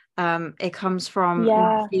 It comes from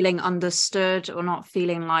not Yeah. feeling understood or not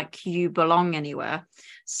feeling like you belong anywhere.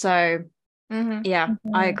 So yeah,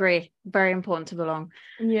 I Mhm. agree. Very important to belong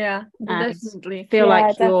Yeah, and definitely. feel Yeah,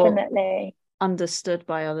 like you're definitely. understood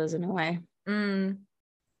by others in a way.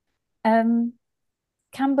 Um,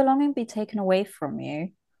 can belonging be taken away from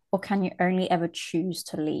you, or can you only ever choose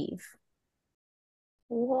to leave?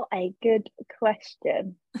 What a good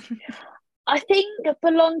question. I think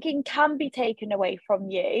belonging can be taken away from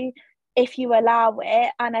you if you allow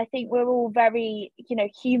it. And I think we're all very,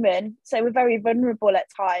 human. So we're very vulnerable at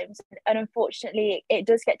times. And unfortunately, it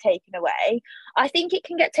does get taken away. I think it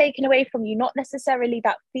can get taken away from you, not necessarily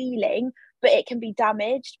that feeling, but it can be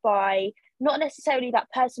damaged by not necessarily that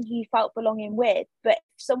person who you felt belonging with, but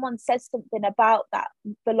if someone says something about that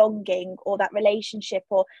belonging or that relationship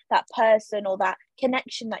or that person or that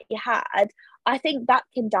connection that you had, I think that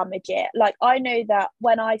can damage it. Like, I know that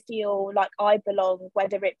when I feel like I belong,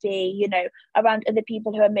 whether it be, around other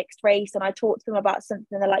people who are mixed race and I talk to them about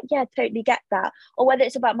something, they're like, yeah, totally get that. Or whether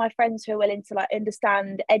it's about my friends who are willing to like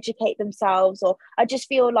understand, educate themselves, or I just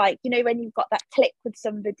feel like, when you've got that click with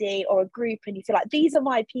somebody or a group and you feel like these are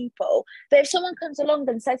my people. But if someone comes along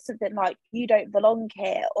and says something like, you don't belong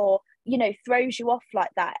here, or, throws you off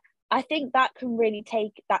like that, I think that can really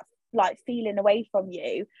take that like feeling away from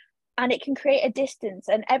you, and it can create a distance,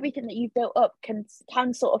 and everything that you've built up can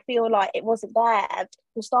sort of feel like it wasn't there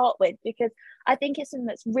to start with, because I think it's something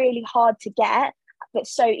that's really hard to get but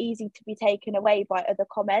so easy to be taken away by other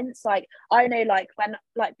comments. Like, I know, like, when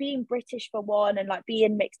like being British for one and like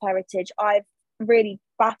being mixed heritage, I've really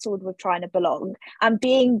battled with trying to belong, and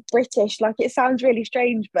being British, like, it sounds really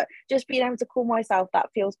strange, but just being able to call myself that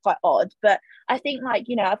feels quite odd. But I think, like,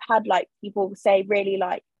 I've had like people say really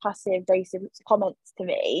like passive racist comments to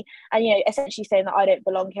me, and essentially saying that I don't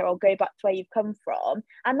belong here or go back to where you've come from,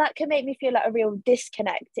 and that can make me feel like a real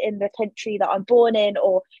disconnect in the country that I'm born in,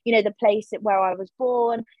 or the place where I was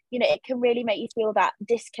born. It can really make you feel that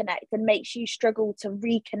disconnect and makes you struggle to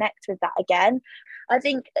reconnect with that again. I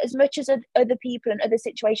think as much as other people and other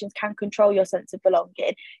situations can control your sense of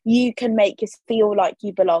belonging, you can make you feel like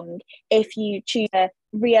you belong if you choose to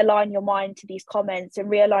realign your mind to these comments and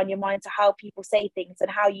realign your mind to how people say things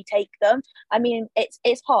and how you take them. I mean,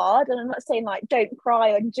 it's hard, and I'm not saying like don't cry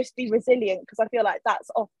and just be resilient, because I feel like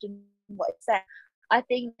that's often what it's said. I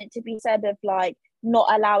think to be said of like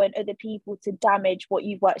not allowing other people to damage what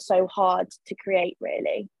you've worked so hard to create,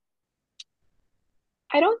 really.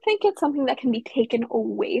 I don't think it's something that can be taken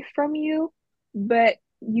away from you, but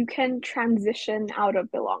you can transition out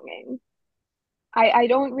of belonging. I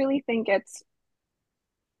don't really think it's,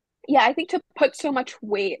 yeah, I think to put so much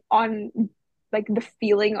weight on like the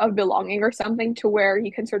feeling of belonging or something to where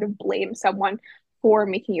you can sort of blame someone for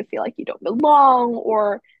making you feel like you don't belong,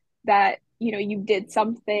 or that, you did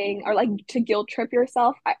something, or like to guilt trip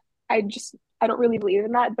yourself. I don't really believe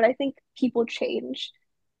in that, but I think people change,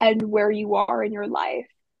 and where you are in your life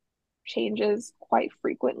changes quite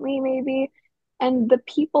frequently, maybe. And the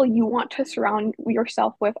people you want to surround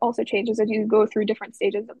yourself with also changes as you go through different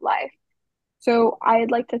stages of life. So I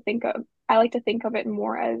like to think of it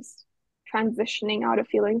more as transitioning out of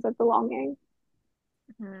feelings of belonging.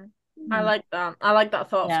 Mm-hmm. I Mm. like that. I like that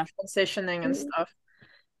thought of Yeah. transitioning and Mm, stuff.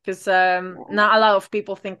 Because yeah. not a lot of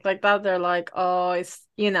people think like that. They're like, oh, it's,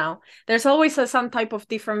 there's always some type of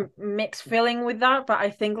different mixed feeling with that. But I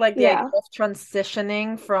think like the idea Yeah. of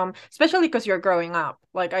transitioning from, especially because you're growing up,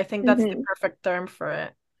 like I think that's the Hmm. perfect term for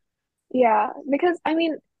it. Yeah. Because I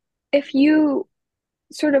mean, if you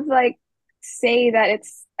sort of like say that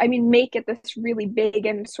make it this really big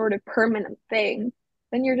and sort of permanent thing,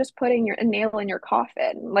 then you're just putting a nail in your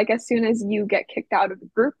coffin. Like, as soon as you get kicked out of the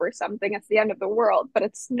group or something, it's the end of the world, but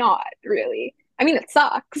it's not really. I mean, it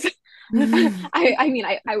sucks.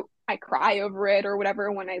 I cry over it or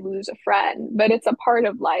whatever when I lose a friend, but it's a part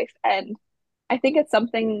of life, and I think it's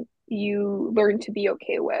something you learn to be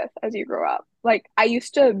okay with as you grow up. Like, I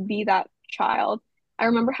used to be that child. I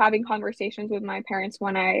remember having conversations with my parents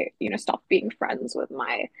when I, stopped being friends with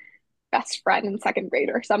my best friend in second grade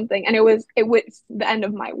or something. And it was the end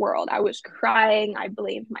of my world. I was crying. I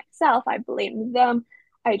blamed myself. I blamed them.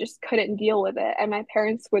 I just couldn't deal with it. And my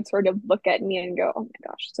parents would sort of look at me and go, "Oh my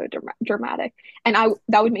gosh, so dramatic." And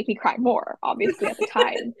that would make me cry more, obviously, at the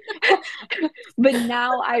time. But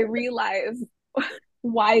now I realize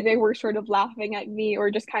why they were sort of laughing at me,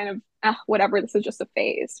 or just kind of, whatever, this is just a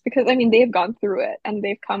phase. Because I mean, they've gone through it and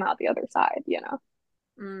they've come out the other side, you know?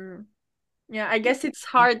 Mm. Yeah, I guess it's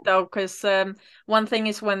hard though, because one thing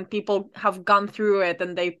is when people have gone through it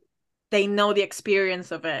and they know the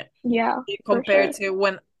experience of it, Yeah, for compared sure. to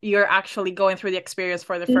when you're actually going through the experience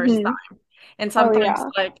for the first Mm-hmm. time. And Oh, sometimes yeah.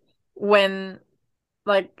 like when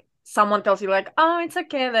like someone tells you like, oh, it's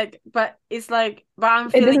okay, like, but it's like, but I'm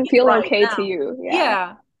It feeling doesn't it feel right okay to now. you. Yeah,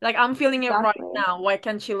 Yeah, like I'm feeling it right exactly. now. Why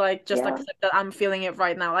can't you like just Yeah. accept that I'm feeling it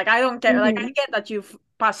right now? Like I don't get, like I Mm-hmm. get that you've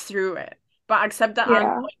passed through it, but accept that I'm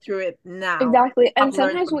Yeah. going through it now. Like, Exactly. I've And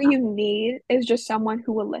learned sometimes from what that. you need is just someone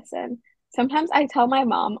who will listen. Sometimes I tell my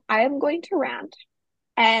mom, I am going to rant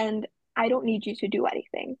and I don't need you to do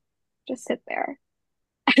anything. Just sit there.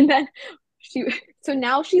 And then she, so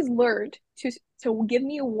now she's learned to give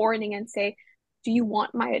me a warning and say, "Do you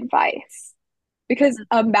want my advice?" Because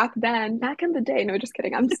back in the day, no, just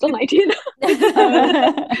kidding, I'm still 19. um,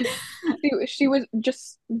 she would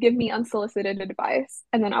just give me unsolicited advice,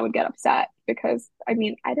 and then I would get upset because I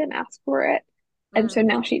mean, I didn't ask for it. And so Mm.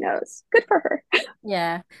 now she knows. Good for her.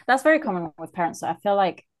 Yeah, that's very common with parents. I feel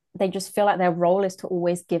like they just feel like their role is to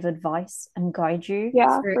always give advice and guide you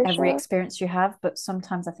Yeah, through for every sure. experience you have. But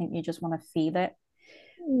sometimes I think you just want to feel it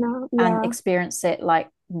No, and yeah. experience it like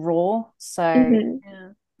raw. So, Hmm. Yeah.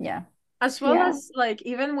 yeah. As well Yeah. as like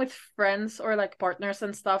even with friends or like partners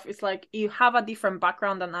and stuff, it's like you have a different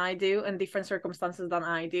background than I do and different circumstances than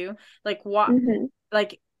I do. Like Hmm.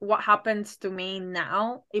 what happens to me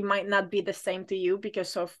now, it might not be the same to you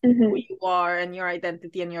because of who Hmm. you are and your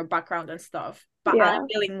identity and your background and stuff. But I'm Yeah.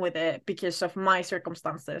 dealing with it because of my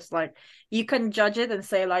circumstances. Like you can judge it and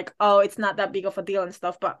say like, oh, it's not that big of a deal and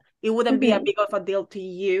stuff, but it wouldn't be a Hmm. big of a deal to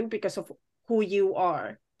you because of who you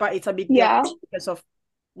are. But it's a big deal Yeah, because of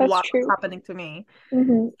that's what's true. happening to me.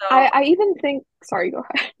 Hmm. So I even think, sorry, go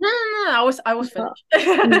ahead. no, I was No. finished.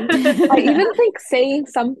 Mm. I even think saying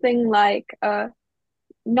something like,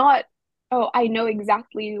 not, "Oh, I know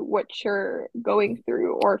exactly what you're going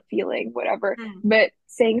through or feeling," whatever, Mm, but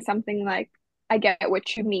saying something like, "I get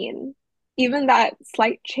what you mean." Even that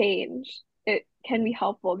slight change, it can be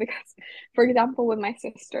helpful because, for example, with my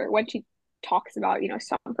sister, when she talks about,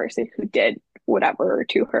 some person who did whatever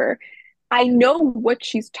to her, I know what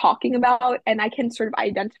she's talking about and I can sort of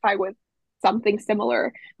identify with something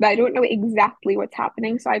similar, but I don't know exactly what's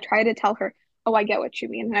happening. So I try to tell her, "Oh, I get what you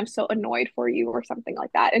mean, and I'm so annoyed for you," or something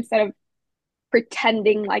like that, instead of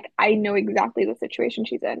pretending like I know exactly the situation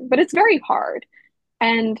she's in. But it's very hard.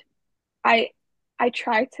 And I I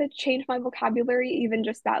try to change my vocabulary even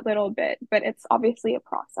just that little bit, but it's obviously a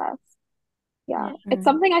process. Yeah. yeah. It's Mm.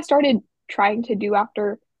 something I started trying to do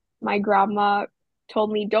after my grandma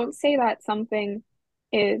told me, "Don't say that something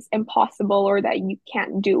is impossible or that you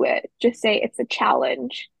can't do it. Just say it's a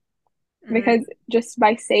challenge." Mm. Because just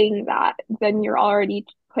by saying that, then you're already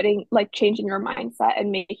putting, like, changing your mindset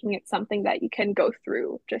and making it something that you can go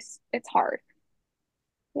through. Just, it's hard.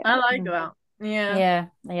 I Yeah. like Mm. that. Yeah. Yeah,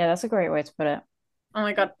 yeah, that's a great way to put it. Oh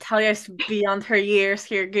my God, Talia is beyond her years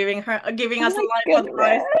here, giving Oh us my life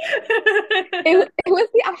advice. goodness. It was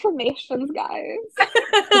the affirmations, guys.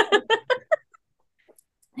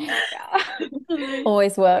 Yeah.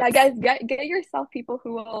 Always Yeah, works. guys, get yourself people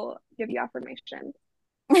who will give you affirmations.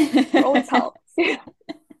 It always helps.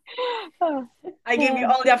 Oh, I give you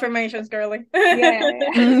Yeah. all the affirmations, girly. yeah, yeah,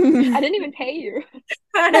 yeah. I Mm. didn't even pay you.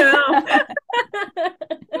 I know.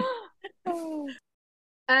 Oh.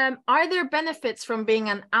 Are there benefits from being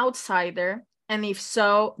an outsider? And if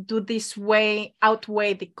so, do this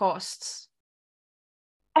outweigh the costs?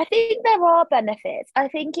 I think there are benefits. I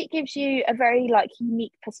think it gives you a very like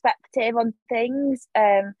unique perspective on things.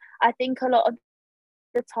 I think a lot of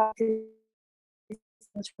the time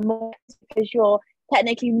it's more because you're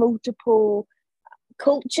technically multiple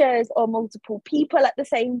cultures or multiple people at the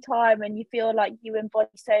same time and you feel like you embody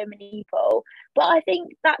so many people. But I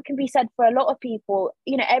think that can be said for a lot of people.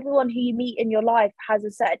 Everyone who you meet in your life has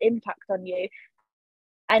a certain impact on you,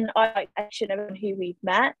 and I like action of who we've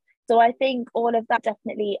met. So I think all of that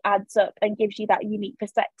definitely adds up and gives you that unique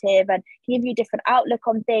perspective and can give you a different outlook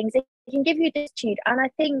on things. It can give you attitude. And I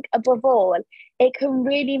think above all, it can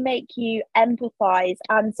really make you empathize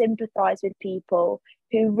and sympathize with people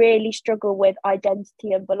who really struggle with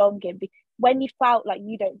identity and belonging. When you felt like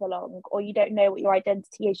you don't belong or you don't know what your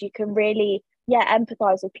identity is, you can really,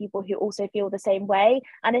 empathize with people who also feel the same way.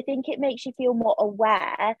 And I think it makes you feel more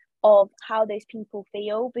aware of how those people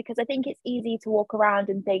feel, because I think it's easy to walk around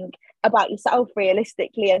and think about yourself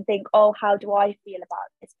realistically and think, oh, how do I feel about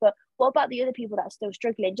this? But what about the other people that are still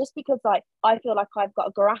struggling? Just because like I feel like I've got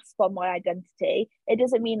a grasp on my identity, it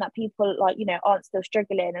doesn't mean that people like, you know, aren't still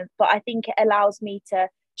struggling. But I think it allows me to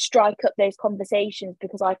strike up those conversations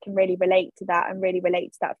because I can really relate to that and really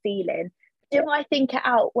relate to that feeling. Do I think it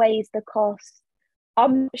outweighs the cost?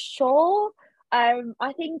 I'm not sure.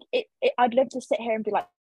 I think I'd love to sit here and be like,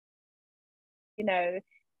 you know,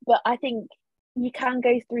 but I think you can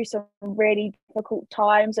go through some really difficult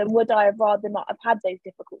times. And would I have rather not have had those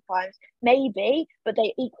difficult times? Maybe, but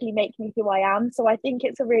they equally make me who I am. So I think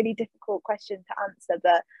it's a really difficult question to answer.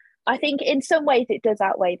 But I think in some ways it does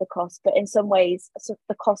outweigh the cost, but in some ways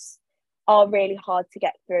the costs are really hard to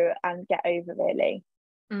get through and get over, really.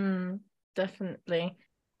 Definitely.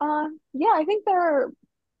 Yeah, I think there are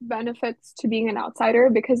benefits to being an outsider,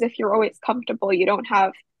 because if you're always comfortable, you don't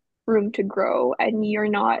have room to grow and you're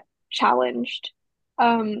not challenged.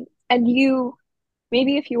 And you,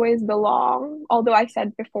 maybe if you always belong, although I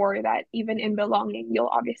said before that even in belonging, you'll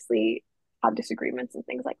obviously have disagreements and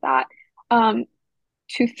things like that.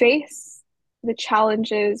 To face the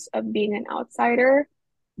challenges of being an outsider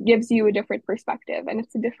gives you a different perspective, and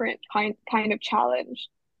it's a different kind of challenge.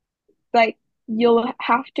 Like, you'll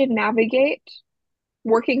have to navigate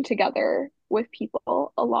working together with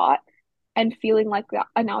people a lot and feeling like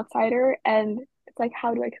an outsider. And it's like,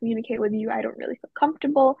 how do I communicate with you? I don't really feel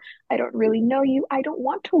comfortable. I don't really know you. I don't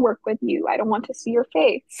want to work with you. I don't want to see your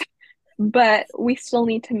face. But we still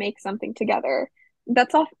need to make something together.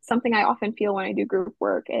 That's something I often feel when I do group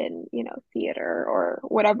work in, you know, theater or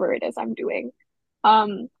whatever it is I'm doing.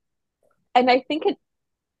 And I think it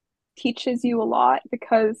teaches you a lot,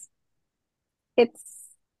 because it's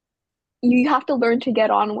you have to learn to get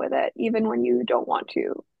on with it even when you don't want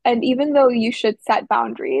to. And even though you should set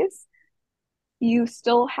boundaries, you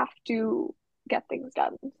still have to get things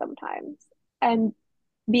done sometimes. And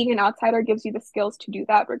being an outsider gives you the skills to do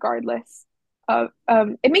that regardless of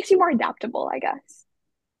it makes you more adaptable, I guess.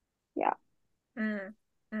 Yeah.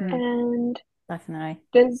 And Definitely.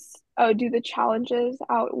 do the challenges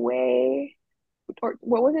outweigh, or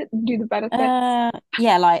what was it? Do the benefits?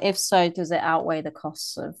 Yeah, like if so, does it outweigh the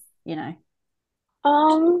costs of, you know?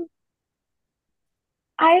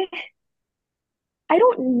 I I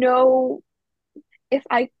don't know if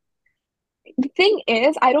I the thing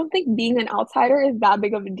is, I don't think being an outsider is that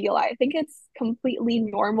big of a deal. I think it's completely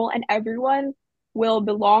normal, and everyone will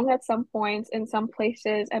belong at some points in some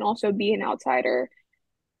places and also be an outsider.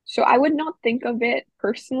 So I would not think of it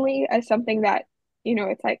personally as something that, you know,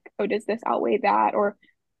 it's like, oh, does this outweigh that? Or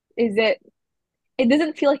is it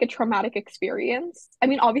doesn't feel like a traumatic experience. I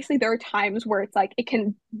mean, obviously there are times where it's like it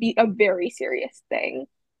can be a very serious thing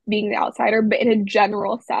being the outsider, but in a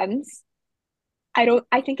general sense,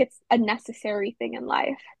 I think it's a necessary thing in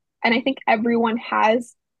life. And I think everyone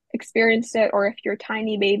has experienced it, or if you're a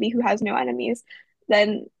tiny baby who has no enemies,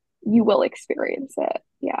 then you will experience it.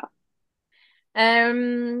 Yeah.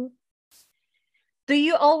 Do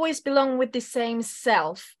you always belong with the same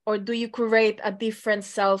self, or do you create a different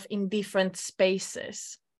self in different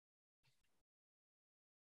spaces?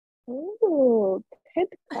 Oh, good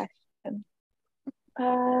question.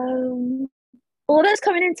 All that's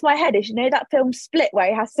coming into my head is, you know, that film Split, where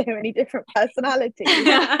he has so many different personalities.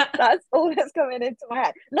 That's all that's coming into my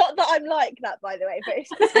head. Not that I'm like that, by the way, but it's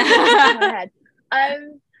just coming into my head.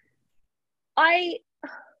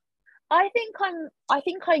 I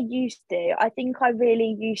think I used to. I think I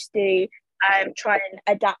really used to try and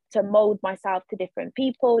adapt and mold myself to different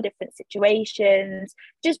people, different situations,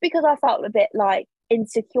 just because I felt a bit like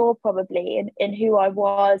insecure probably in who I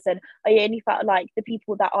was, and I only felt like the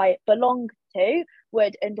people that I belonged to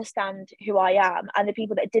would understand who I am, and the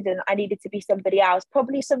people that didn't, I needed to be somebody else,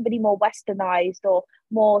 probably somebody more westernized or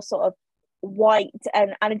more sort of white,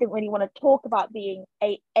 and I didn't really want to talk about being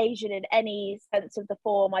Asian in any sense of the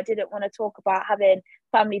form. I didn't want to talk about having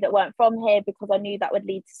family that weren't from here, because I knew that would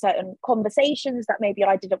lead to certain conversations that maybe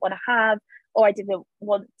I didn't want to have, or I didn't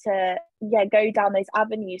want to go down those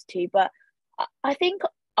avenues to. But I think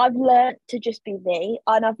I've learned to just be me,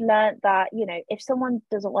 and I've learned that, you know, if someone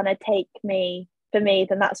doesn't want to take me for me,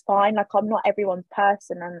 then that's fine. Like, I'm not everyone's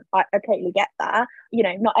person, and I totally get that. You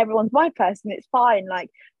know, not everyone's my person, it's fine.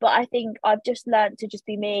 Like, but I think I've just learned to just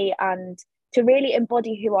be me and to really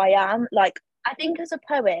embody who I am. Like, I think as a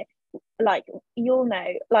poet, like, you'll know,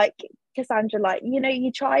 like, Cassandra, like, you know,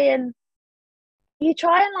 you try and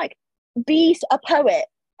like be a poet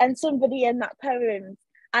and somebody in that poem,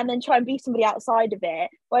 and then try and be somebody outside of it.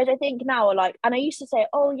 Whereas I think now, like, and I used to say,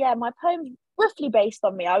 oh yeah, my poem's roughly based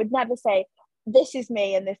on me. I would never say, this is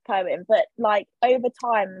me in this poem, but like over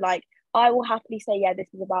time, like I will happily say, yeah, this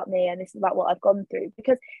is about me and this is about what I've gone through,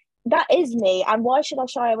 because that is me. And why should I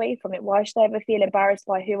shy away from it? Why should I ever feel embarrassed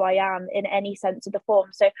by who I am in any sense of the form?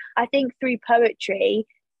 So I think through poetry,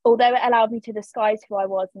 although it allowed me to disguise who I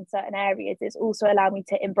was in certain areas, it's also allowed me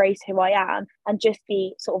to embrace who I am and just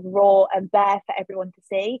be sort of raw and bare for everyone to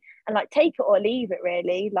see, and like take it or leave it,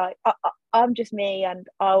 really. Like I'm just me, and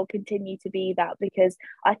I'll continue to be that, because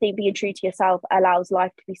I think being true to yourself allows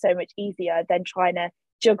life to be so much easier than trying to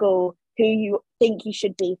juggle who you think you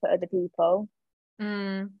should be for other people.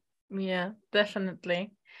 Yeah,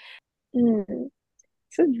 definitely. This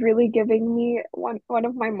is really giving me one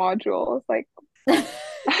of my modules, like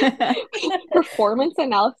performance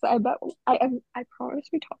analysis. I bet I promise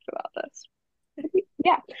we talked about this.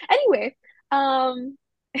 Yeah. Anyway,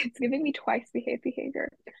 it's giving me twice behavior.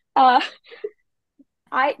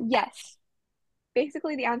 Yes.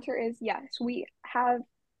 Basically the answer is yes. We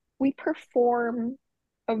perform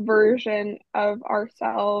a version of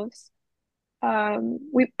ourselves.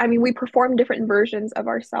 We perform different versions of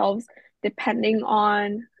ourselves depending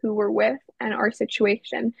on who we're with and our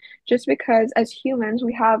situation. Just because as humans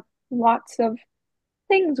we have lots of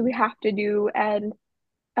things we have to do, and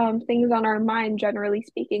things on our mind, generally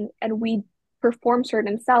speaking, and we perform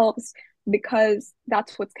certain selves because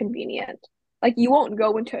that's what's convenient. Like you won't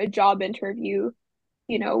go into a job interview,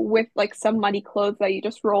 with like some muddy clothes that you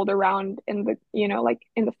just rolled around in the, like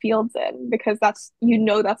in the fields in, because that's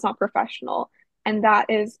not professional. And that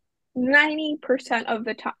is 90% of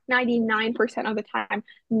the time, 99% of the time,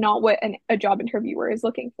 not what a job interviewer is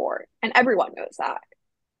looking for. And everyone knows that,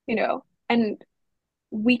 and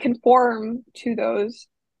we conform to those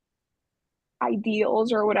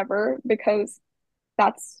ideals or whatever because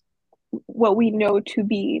that's what we know to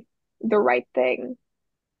be the right thing.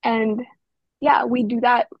 And yeah, we do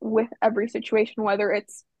that with every situation, whether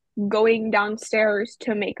it's going downstairs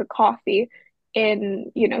to make a coffee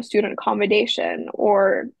in, student accommodation,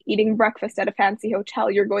 or eating breakfast at a fancy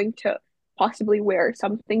hotel. You're going to possibly wear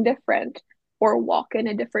something different or walk in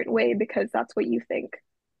a different way because that's what you think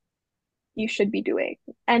you should be doing.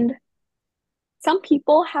 And some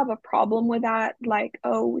people have a problem with that, like,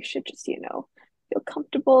 oh, we should just, feel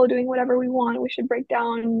comfortable doing whatever we want. We should break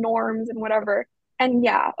down norms and whatever. And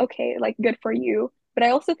yeah, okay, like good for you. But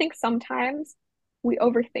I also think sometimes we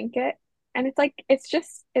overthink it. And it's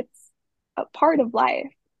a part of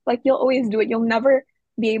life. Like you'll always do it. You'll never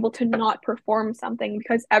be able to not perform something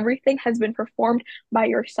because everything has been performed by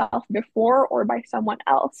yourself before or by someone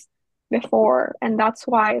else before. And that's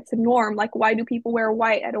why it's a norm. Like, why do people wear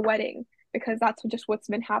white at a wedding? Because that's just what's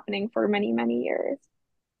been happening for many, many years.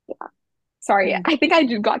 Yeah. Sorry, I think I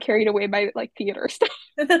just got carried away by like theater stuff.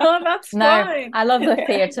 No, that's fine. I love the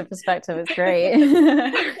theater perspective. It's great.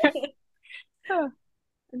 Oh,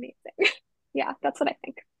 amazing. Yeah, that's what I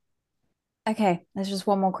think. Okay, there's just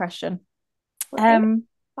one more question. Okay,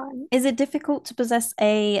 Is it difficult to possess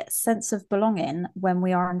a sense of belonging when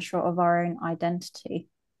we are unsure of our own identity?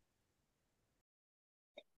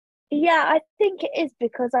 Yeah, I think it is,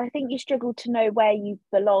 because I think you struggle to know where you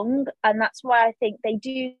belong, and that's why I think they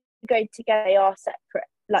do go together. They are separate,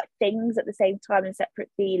 like things at the same time, and separate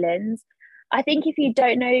feelings. I think if you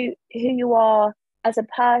don't know who you are as a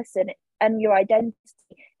person and your identity,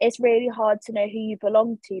 it's really hard to know who you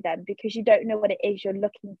belong to then, because you don't know what it is you're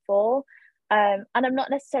looking for. And I'm not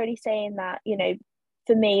necessarily saying that,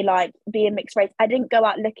 for me, like being mixed race, I didn't go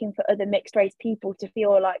out looking for other mixed race people to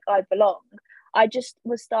feel like I belong. I just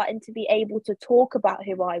was starting to be able to talk about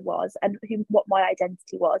who I was and what my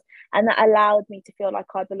identity was. And that allowed me to feel like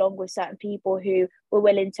I belong with certain people who were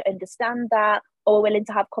willing to understand that, or were willing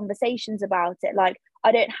to have conversations about it. Like,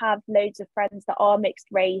 I don't have loads of friends that are mixed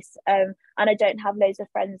race, and I don't have loads of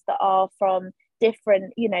friends that are from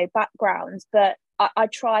different, backgrounds, but I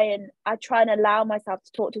try and allow myself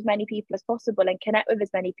to talk to as many people as possible and connect with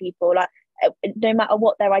as many people, like no matter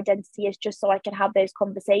what their identity is, just so I can have those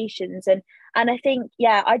conversations. And I think,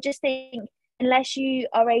 yeah, I just think unless you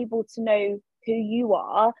are able to know who you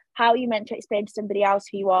are, how are you meant to explain to somebody else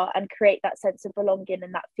who you are and create that sense of belonging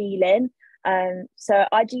and that feeling? So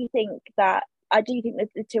I do think that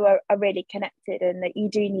the two are really connected, and that you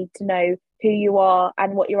do need to know who you are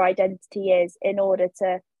and what your identity is in order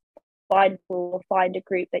to find a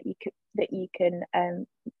group that you can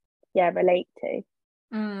relate to.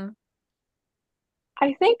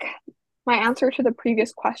 I think my answer to the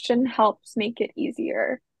previous question helps make it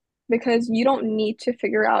easier, because you don't need to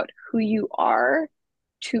figure out who you are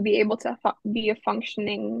to be able to be a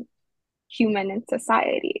functioning human in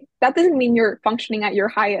society. That doesn't mean you're functioning at your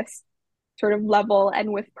highest sort of level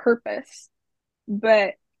and with purpose,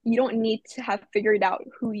 but you don't need to have figured out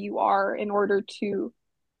who you are in order to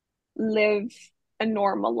live a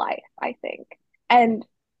normal life, I think. And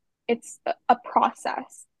it's a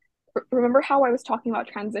process. Remember how I was talking about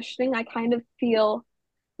transitioning? I kind of feel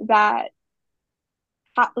that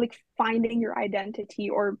like finding your identity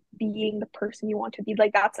or being the person you want to be,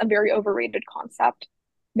 like that's a very overrated concept,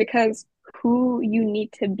 because who you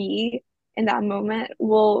need to be in that moment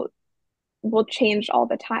will change all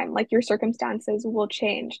the time. Like your circumstances will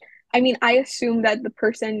change. I mean, I assume that the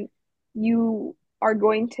person you are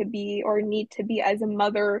going to be or need to be as a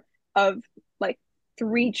mother of like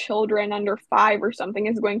 3 children under 5 or something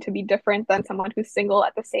is going to be different than someone who's single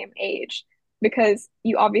at the same age, because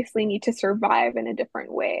you obviously need to survive in a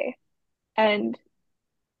different way. And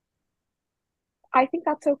I think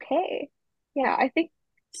that's okay. Yeah, I think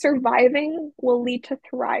surviving will lead to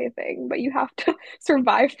thriving, but you have to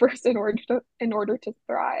survive first in order to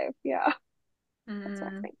thrive. Yeah, that's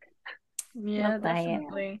what I think. Yeah, Love that.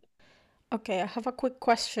 definitely. Okay, I have a quick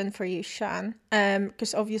question for you, Shan.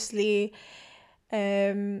 Because obviously,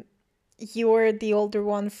 you're the older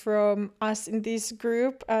one from us in this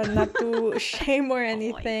group. Not to shame or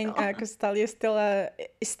anything, because Talya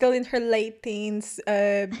is still in her late teens,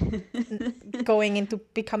 going into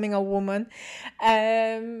becoming a woman.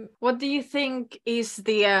 What do you think is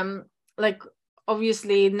the like?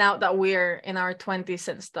 Obviously, now that we're in our 20s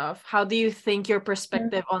and stuff, how do you think your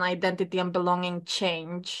perspective on identity and belonging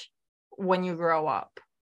change when you grow up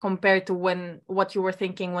compared to what you were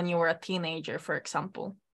thinking when you were a teenager, for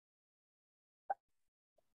example?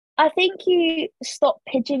 I think you stop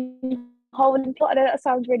pigeonholing people. I know that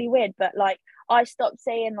sounds really weird, but like I stopped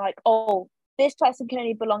saying like, oh, this person can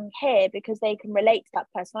only belong here because they can relate to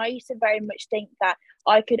that person. I used to very much think that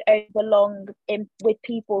I could only belong in with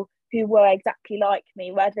people who were exactly like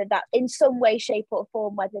me, whether that in some way, shape, or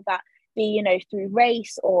form, whether that be, you know, through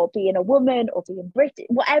race or being a woman or being British,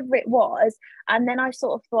 whatever it was. And then I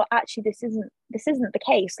sort of thought, actually, this isn't the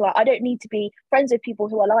case. Like, I don't need to be friends with people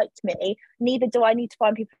who are like me. Neither do I need to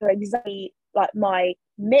find people who are exactly like my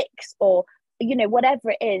mix or, you know,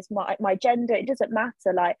 whatever it is, my gender, it doesn't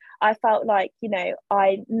matter. Like, I felt like, you know,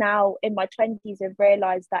 I now in my 20s have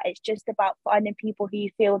realized that it's just about finding people who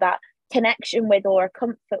you feel that connection with or a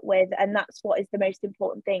comfort with, and that's what is the most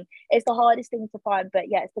important thing. It's the hardest thing to find, but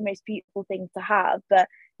yeah, it's the most beautiful thing to have. But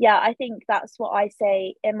yeah, I think that's what I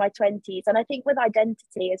say in my 20s. And I think with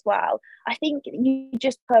identity as well, I think you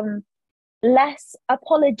just less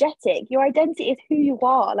apologetic. Your identity is who you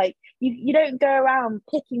are. Like you don't go around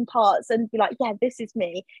picking parts and be like, yeah, this is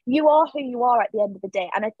me. You are who you are at the end of the day.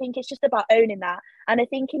 And I think it's just about owning that. And I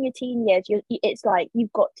think in your teen years, it's like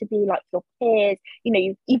you've got to be like your peers. You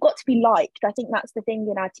know, you've got to be liked. I think that's the thing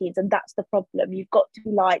in our teens, and that's the problem. You've got to be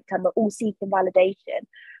liked, and we're all seeking validation.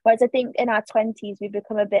 Whereas I think in our 20s, we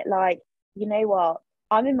become a bit like, you know what?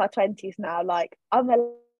 I'm in my 20s now. Like I'm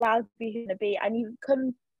allowed to be who I be, and you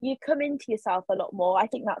come into yourself a lot more. I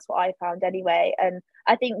think that's what I found anyway. And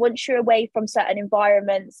I think once you're away from certain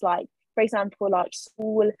environments, like for example, like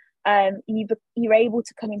school, you're able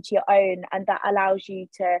to come into your own, and that allows you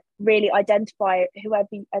to really identify whoever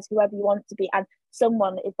you want to be, and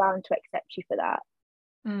someone is bound to accept you for that.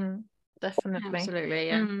 Definitely. Absolutely,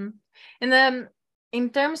 yeah. And then in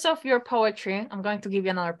terms of your poetry, I'm going to give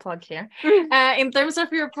you another plug here. In terms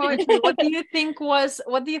of your poetry, what do you think was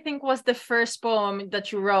the first poem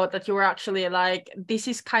that you wrote that you were actually like, this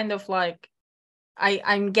is kind of like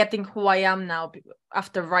I'm getting who I am now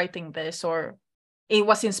after writing this, or it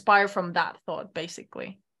was inspired from that thought,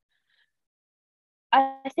 basically?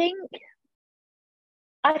 I think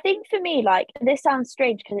for me, like this sounds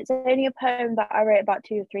strange because it's only a poem that I wrote about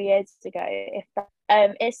 2 or 3 years ago. If that,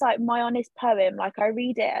 it's like my honest poem. Like I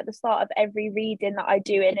read it at the start of every reading that I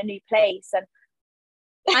do in a new place, and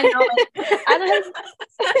I know it.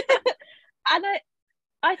 and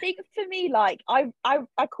I think for me, like I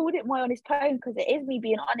called it my honest poem because it is me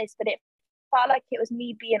being honest, but it felt like it was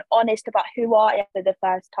me being honest about who I am for the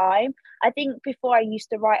first time. I think before I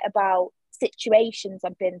used to write about situations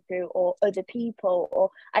I've been through or other people,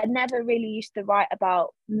 or I never really used to write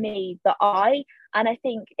about me, the I. And I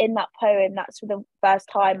think in that poem, that's for the first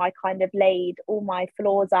time I kind of laid all my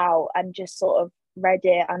flaws out and just sort of read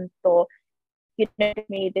it and thought, you know,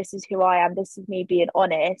 me, this is who I am, this is me being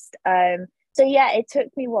honest. So yeah, it took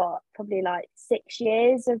me probably like 6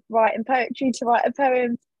 years of writing poetry to write a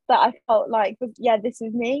poem that I felt like was, yeah, this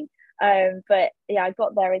is me. But yeah, I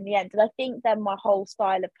got there in the end. And I think then my whole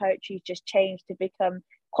style of poetry just changed to become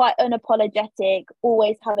quite unapologetic,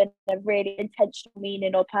 always having a really intentional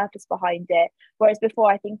meaning or purpose behind it. Whereas before,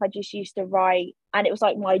 I think I just used to write, and it was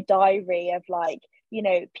like my diary of like, you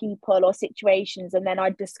know, people or situations, and then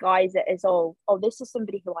I'd disguise it as, oh, this is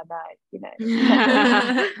somebody who I know, you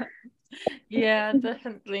know. Yeah,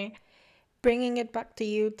 definitely. Bringing it back to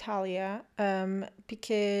you, Talya,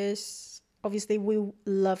 because obviously we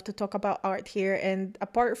love to talk about art here, and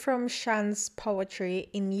apart from Shan's poetry,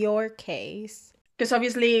 in your case, because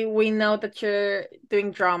obviously we know that you're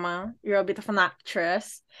doing drama, you're a bit of an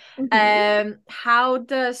actress. How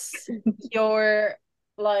does your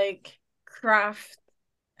like craft,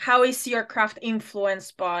 how is your craft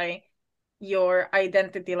influenced by your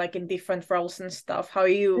identity, like in different roles and stuff? How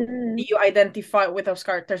do you identify with those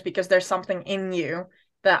characters because there's something in you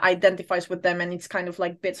that identifies with them and it's kind of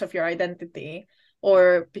like bits of your identity,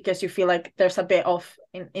 or because you feel like there's a bit of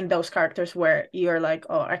in those characters where you're like,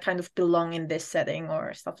 oh, I kind of belong in this setting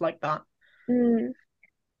or stuff like that?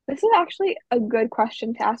 This is actually a good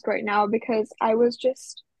question to ask right now because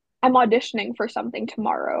I'm auditioning for something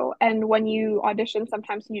tomorrow. And when you audition,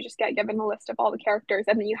 sometimes you just get given a list of all the characters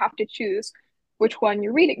and then you have to choose which one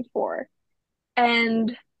you're reading for.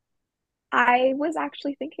 And I was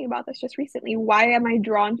actually thinking about this just recently. Why am I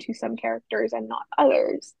drawn to some characters and not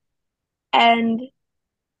others? And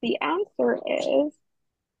the answer is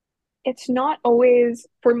it's not always,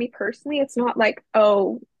 for me personally, it's not like,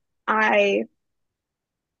 oh, I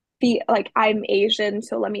be like I'm Asian,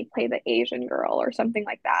 so let me play the Asian girl or something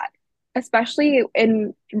like that. Especially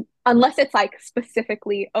in unless it's like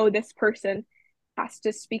specifically, oh, this person has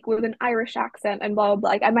to speak with an Irish accent and blah blah blah.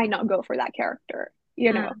 Like I might not go for that character,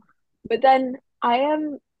 you know. But then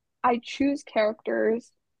I choose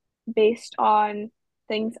characters based on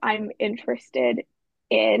things I'm interested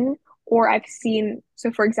in or I've seen.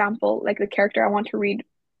 So for example, like the character I want to read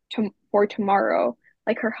for tomorrow,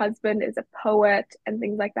 like her husband is a poet and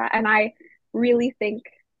things like that. And I really think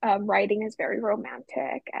writing is very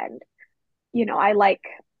romantic and, you know, I like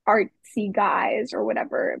artsy guys or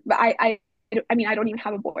whatever. But I mean, I don't even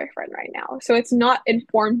have a boyfriend right now. So it's not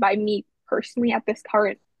informed by me personally at this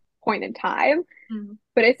current point in time,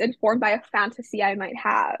 but it's informed by a fantasy I might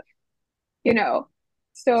have, you know?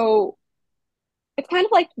 So it's kind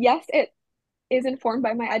of like, yes, it is informed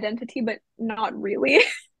by my identity, but not really.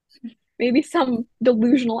 Maybe some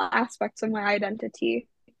delusional aspects of my identity.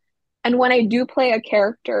 And when I do play a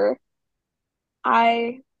character,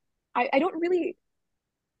 I I don't really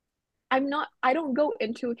I don't go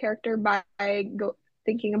into a character by go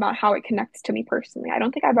thinking about how it connects to me personally. I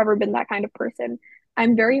don't think I've ever been that kind of person.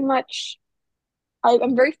 I'm very much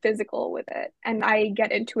I'm very physical with it and I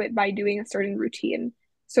get into it by doing a certain routine.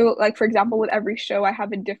 So like for example, with every show I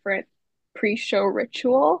have a different pre-show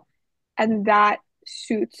ritual and that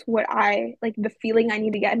suits what I like the feeling I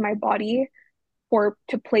need to get in my body for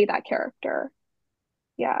to play that character.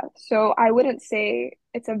 Yeah, so I wouldn't say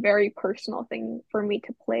it's a very personal thing for me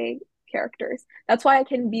to play characters. That's why I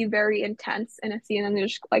can be very intense in a scene and then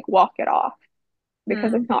just like walk it off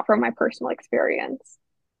because it's not from my personal experience.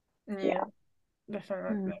 Yeah,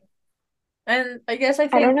 definitely. And I guess I I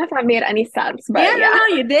don't think, know if that made any sense, yeah, but no, yeah.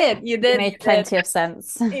 no, you did, you did, Made plenty of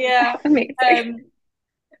sense. yeah. Amazing.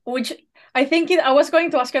 Which I think I was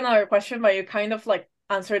going to ask another question, but you kind of like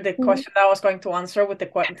answered the question that I was going to answer with the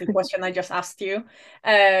question I just asked you.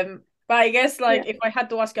 But I guess like if I had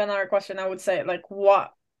to ask another question, I would say like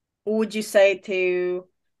what would you say to,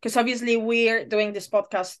 because obviously we're doing this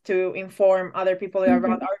podcast to inform other people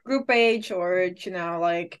around our group age or you know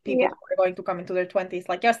like people who are going to come into their 20s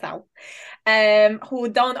like yourself, who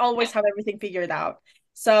don't always have everything figured out.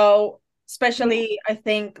 So especially I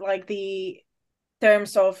think like the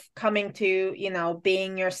terms of coming to, you know,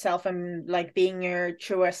 being yourself and like being your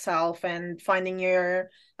truest self and finding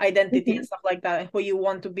your identity and stuff like that, who you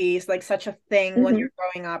want to be is like such a thing when you're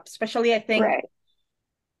growing up. Especially I think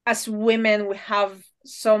as women we have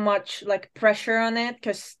so much like pressure on it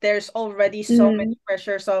because there's already so many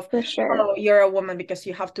pressures of oh you're a woman because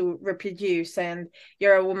you have to reproduce and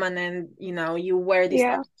you're a woman and you know you wear these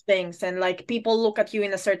types of things and like people look at you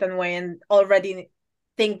in a certain way and already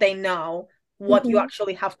think they know what you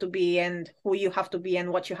actually have to be and who you have to be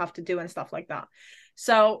and what you have to do and stuff like that.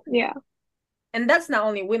 So and that's not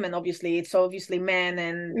only women, obviously it's obviously men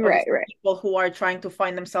and people who are trying to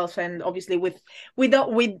find themselves, and obviously we're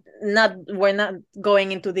not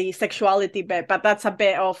going into the sexuality bit, but that's a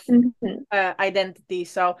bit of identity.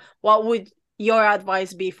 So what would your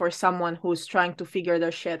advice be for someone who's trying to figure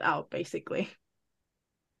their shit out basically?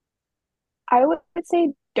 I would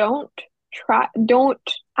say don't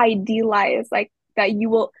idealize like that you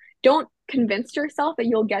will don't convinced yourself that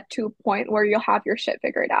you'll get to a point where you'll have your shit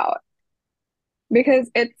figured out. Because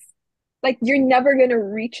it's like you're never going to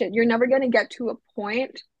reach it. You're never going to get to a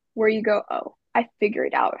point where you go, oh, I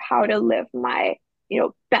figured out how to live my,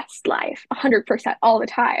 best life 100% all the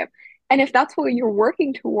time. And if that's what you're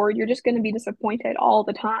working toward, you're just going to be disappointed all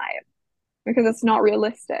the time because it's not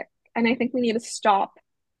realistic. And I think we need to stop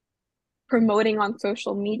promoting on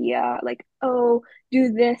social media, like, oh,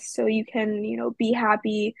 do this so you can, be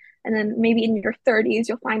happy. And then maybe in your 30s,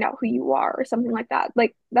 you'll find out who you are or something like that.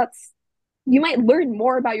 Like, you might learn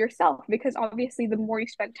more about yourself because obviously the more you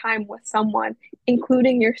spend time with someone,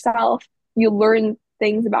 including yourself, you learn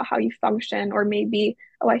things about how you function, or maybe,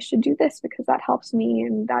 oh, I should do this because that helps me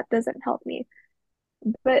and that doesn't help me.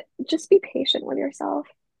 But just be patient with yourself.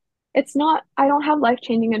 It's not, I don't have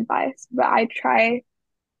life-changing advice, but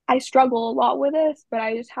I struggle a lot with this, but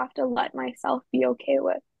I just have to let myself be okay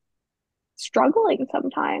with struggling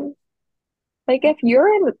sometimes. Like if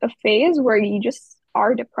you're in a phase where you just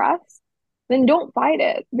are depressed, then don't fight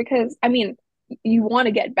it because you want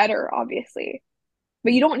to get better, obviously,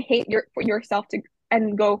 but you don't hate yourself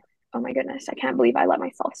and go, oh my goodness, I can't believe I let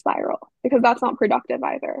myself spiral, because that's not productive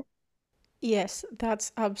either. Yes,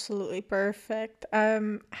 that's absolutely perfect.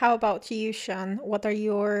 How about you, Shan? What are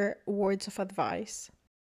your words of advice?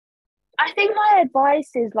 I think my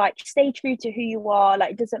advice is like stay true to who you are.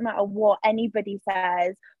 Like, it doesn't matter what anybody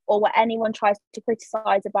says or what anyone tries to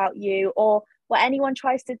criticize about you, or what anyone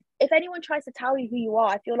tries to, if anyone tries to tell you who you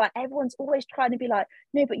are. I feel like everyone's always trying to be like,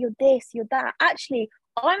 no, but you're this, you're that. Actually,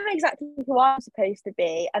 I'm exactly who I'm supposed to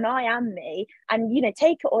be, and I am me. And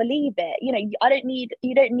take it or leave it. You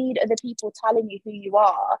don't need other people telling you who you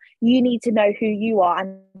are. You need to know who you are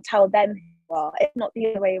and tell them who you are. It's not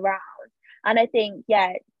the other way around. And I think,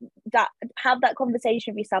 that have that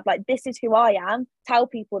conversation with yourself, like, this is who I am. Tell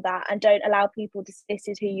people that, and don't allow people to say this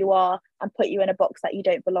is who you are and put you in a box that you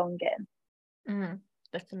don't belong in.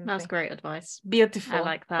 Definitely. That's great advice. Beautiful. I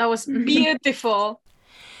like that. That was beautiful.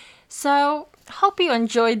 So, hope you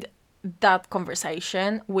enjoyed that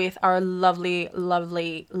conversation with our lovely,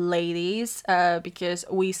 lovely ladies, because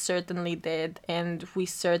we certainly did, and we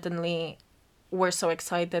certainly were so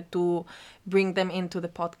excited to bring them into the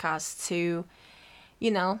podcast to,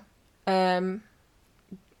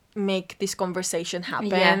 make this conversation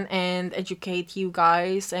happen and educate you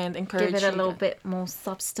guys and encourage give it a little bit more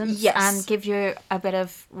substance. Yes. And give you a bit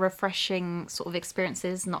of refreshing sort of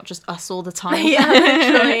experiences, not just us all the time.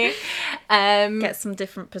 literally. Get some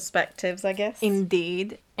different perspectives, I guess.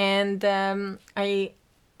 Indeed. And I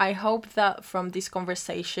hope that from this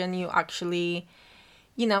conversation you actually,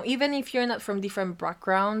 even if you're not from different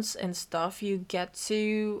backgrounds and stuff, you get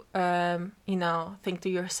to, think to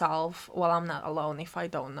yourself, well, I'm not alone if I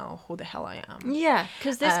don't know who the hell I am. Yeah,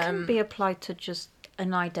 because this can be applied to just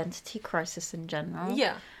an identity crisis in general.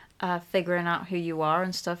 Yeah. Figuring out who you are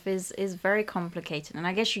and stuff is very complicated. And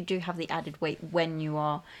I guess you do have the added weight when you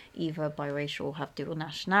are either biracial or have dual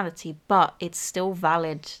nationality, but it's still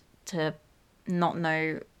valid to not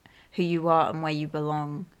know who you are and where you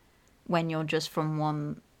belong when you're just from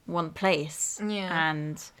one place. Yeah.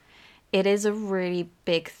 And it is a really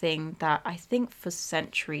big thing that I think for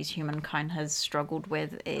centuries humankind has struggled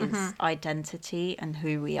with is identity and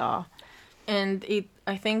who we are. And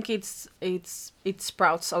I think it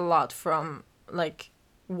sprouts a lot from like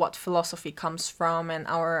what philosophy comes from and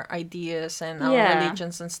our ideas and our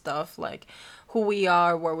religions and stuff, like who we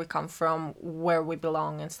are, where we come from, where we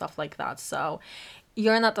belong and stuff like that. So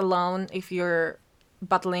you're not alone if you're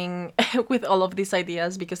battling with all of these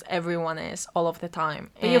ideas, because everyone is all of the time.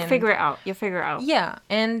 But you'll figure it out. Yeah.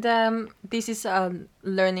 And this is a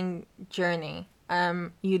learning journey.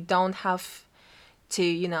 You don't have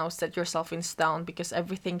to, set yourself in stone, because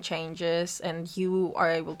everything changes and you are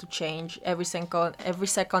able to change every second,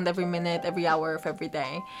 every minute, every hour of every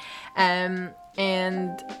day. And,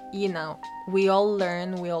 we all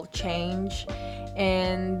learn, we all change,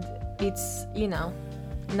 and it's,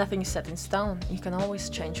 nothing is set in stone. You can always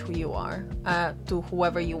change who you are to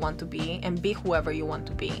whoever you want to be and be whoever you want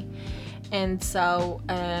to be. And so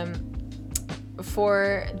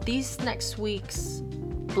for this next week's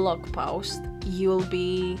blog post, you'll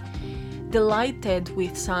be delighted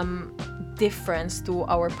with some difference to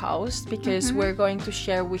our post, because we're going to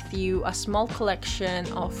share with you a small collection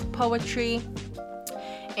of poetry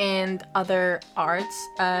and other arts,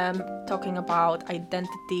 talking about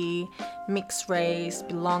identity, mixed race,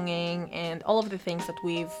 belonging, and all of the things that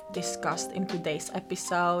we've discussed in today's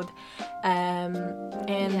episode.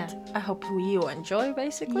 I hope you enjoy,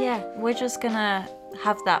 basically. Yeah, we're just gonna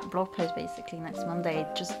have that blog post basically next Monday,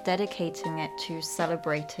 just dedicating it to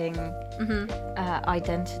celebrating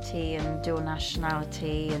identity and dual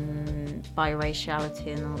nationality and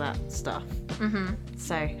biraciality and all that stuff.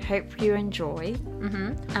 So hope you enjoy.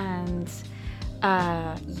 And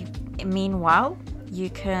meanwhile, you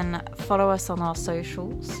can follow us on our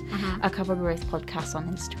socials, A Cup of Growth Podcast on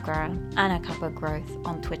Instagram and A Cup of Growth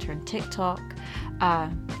on Twitter and TikTok.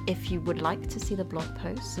 If you would like to see the blog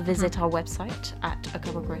posts, visit our website at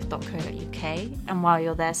acupofgrowth.co.uk, and while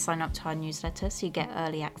you're there, sign up to our newsletter so you get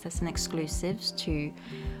early access and exclusives to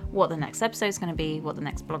what the next episode is going to be, what the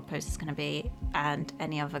next blog post is going to be, and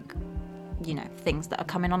any other, things that are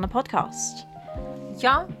coming on the podcast.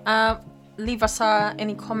 Yeah, leave us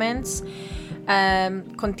any comments.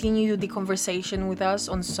 Continue the conversation with us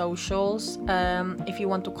on socials. If you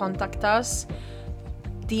want to contact us,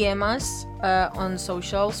 DM us on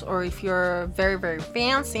socials, or if you're very, very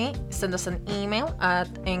fancy, send us an email at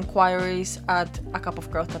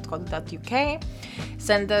inquiries@acupofgrowth.co.uk.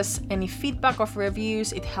 Send us any feedback or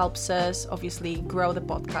reviews. It helps us obviously grow the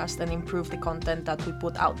podcast and improve the content that we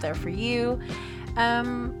put out there for you.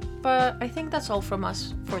 But I think that's all from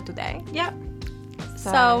us for today. Yeah.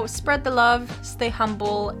 So spread the love, stay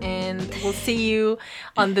humble, and we'll see you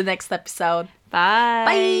on the next episode. Bye.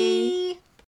 Bye.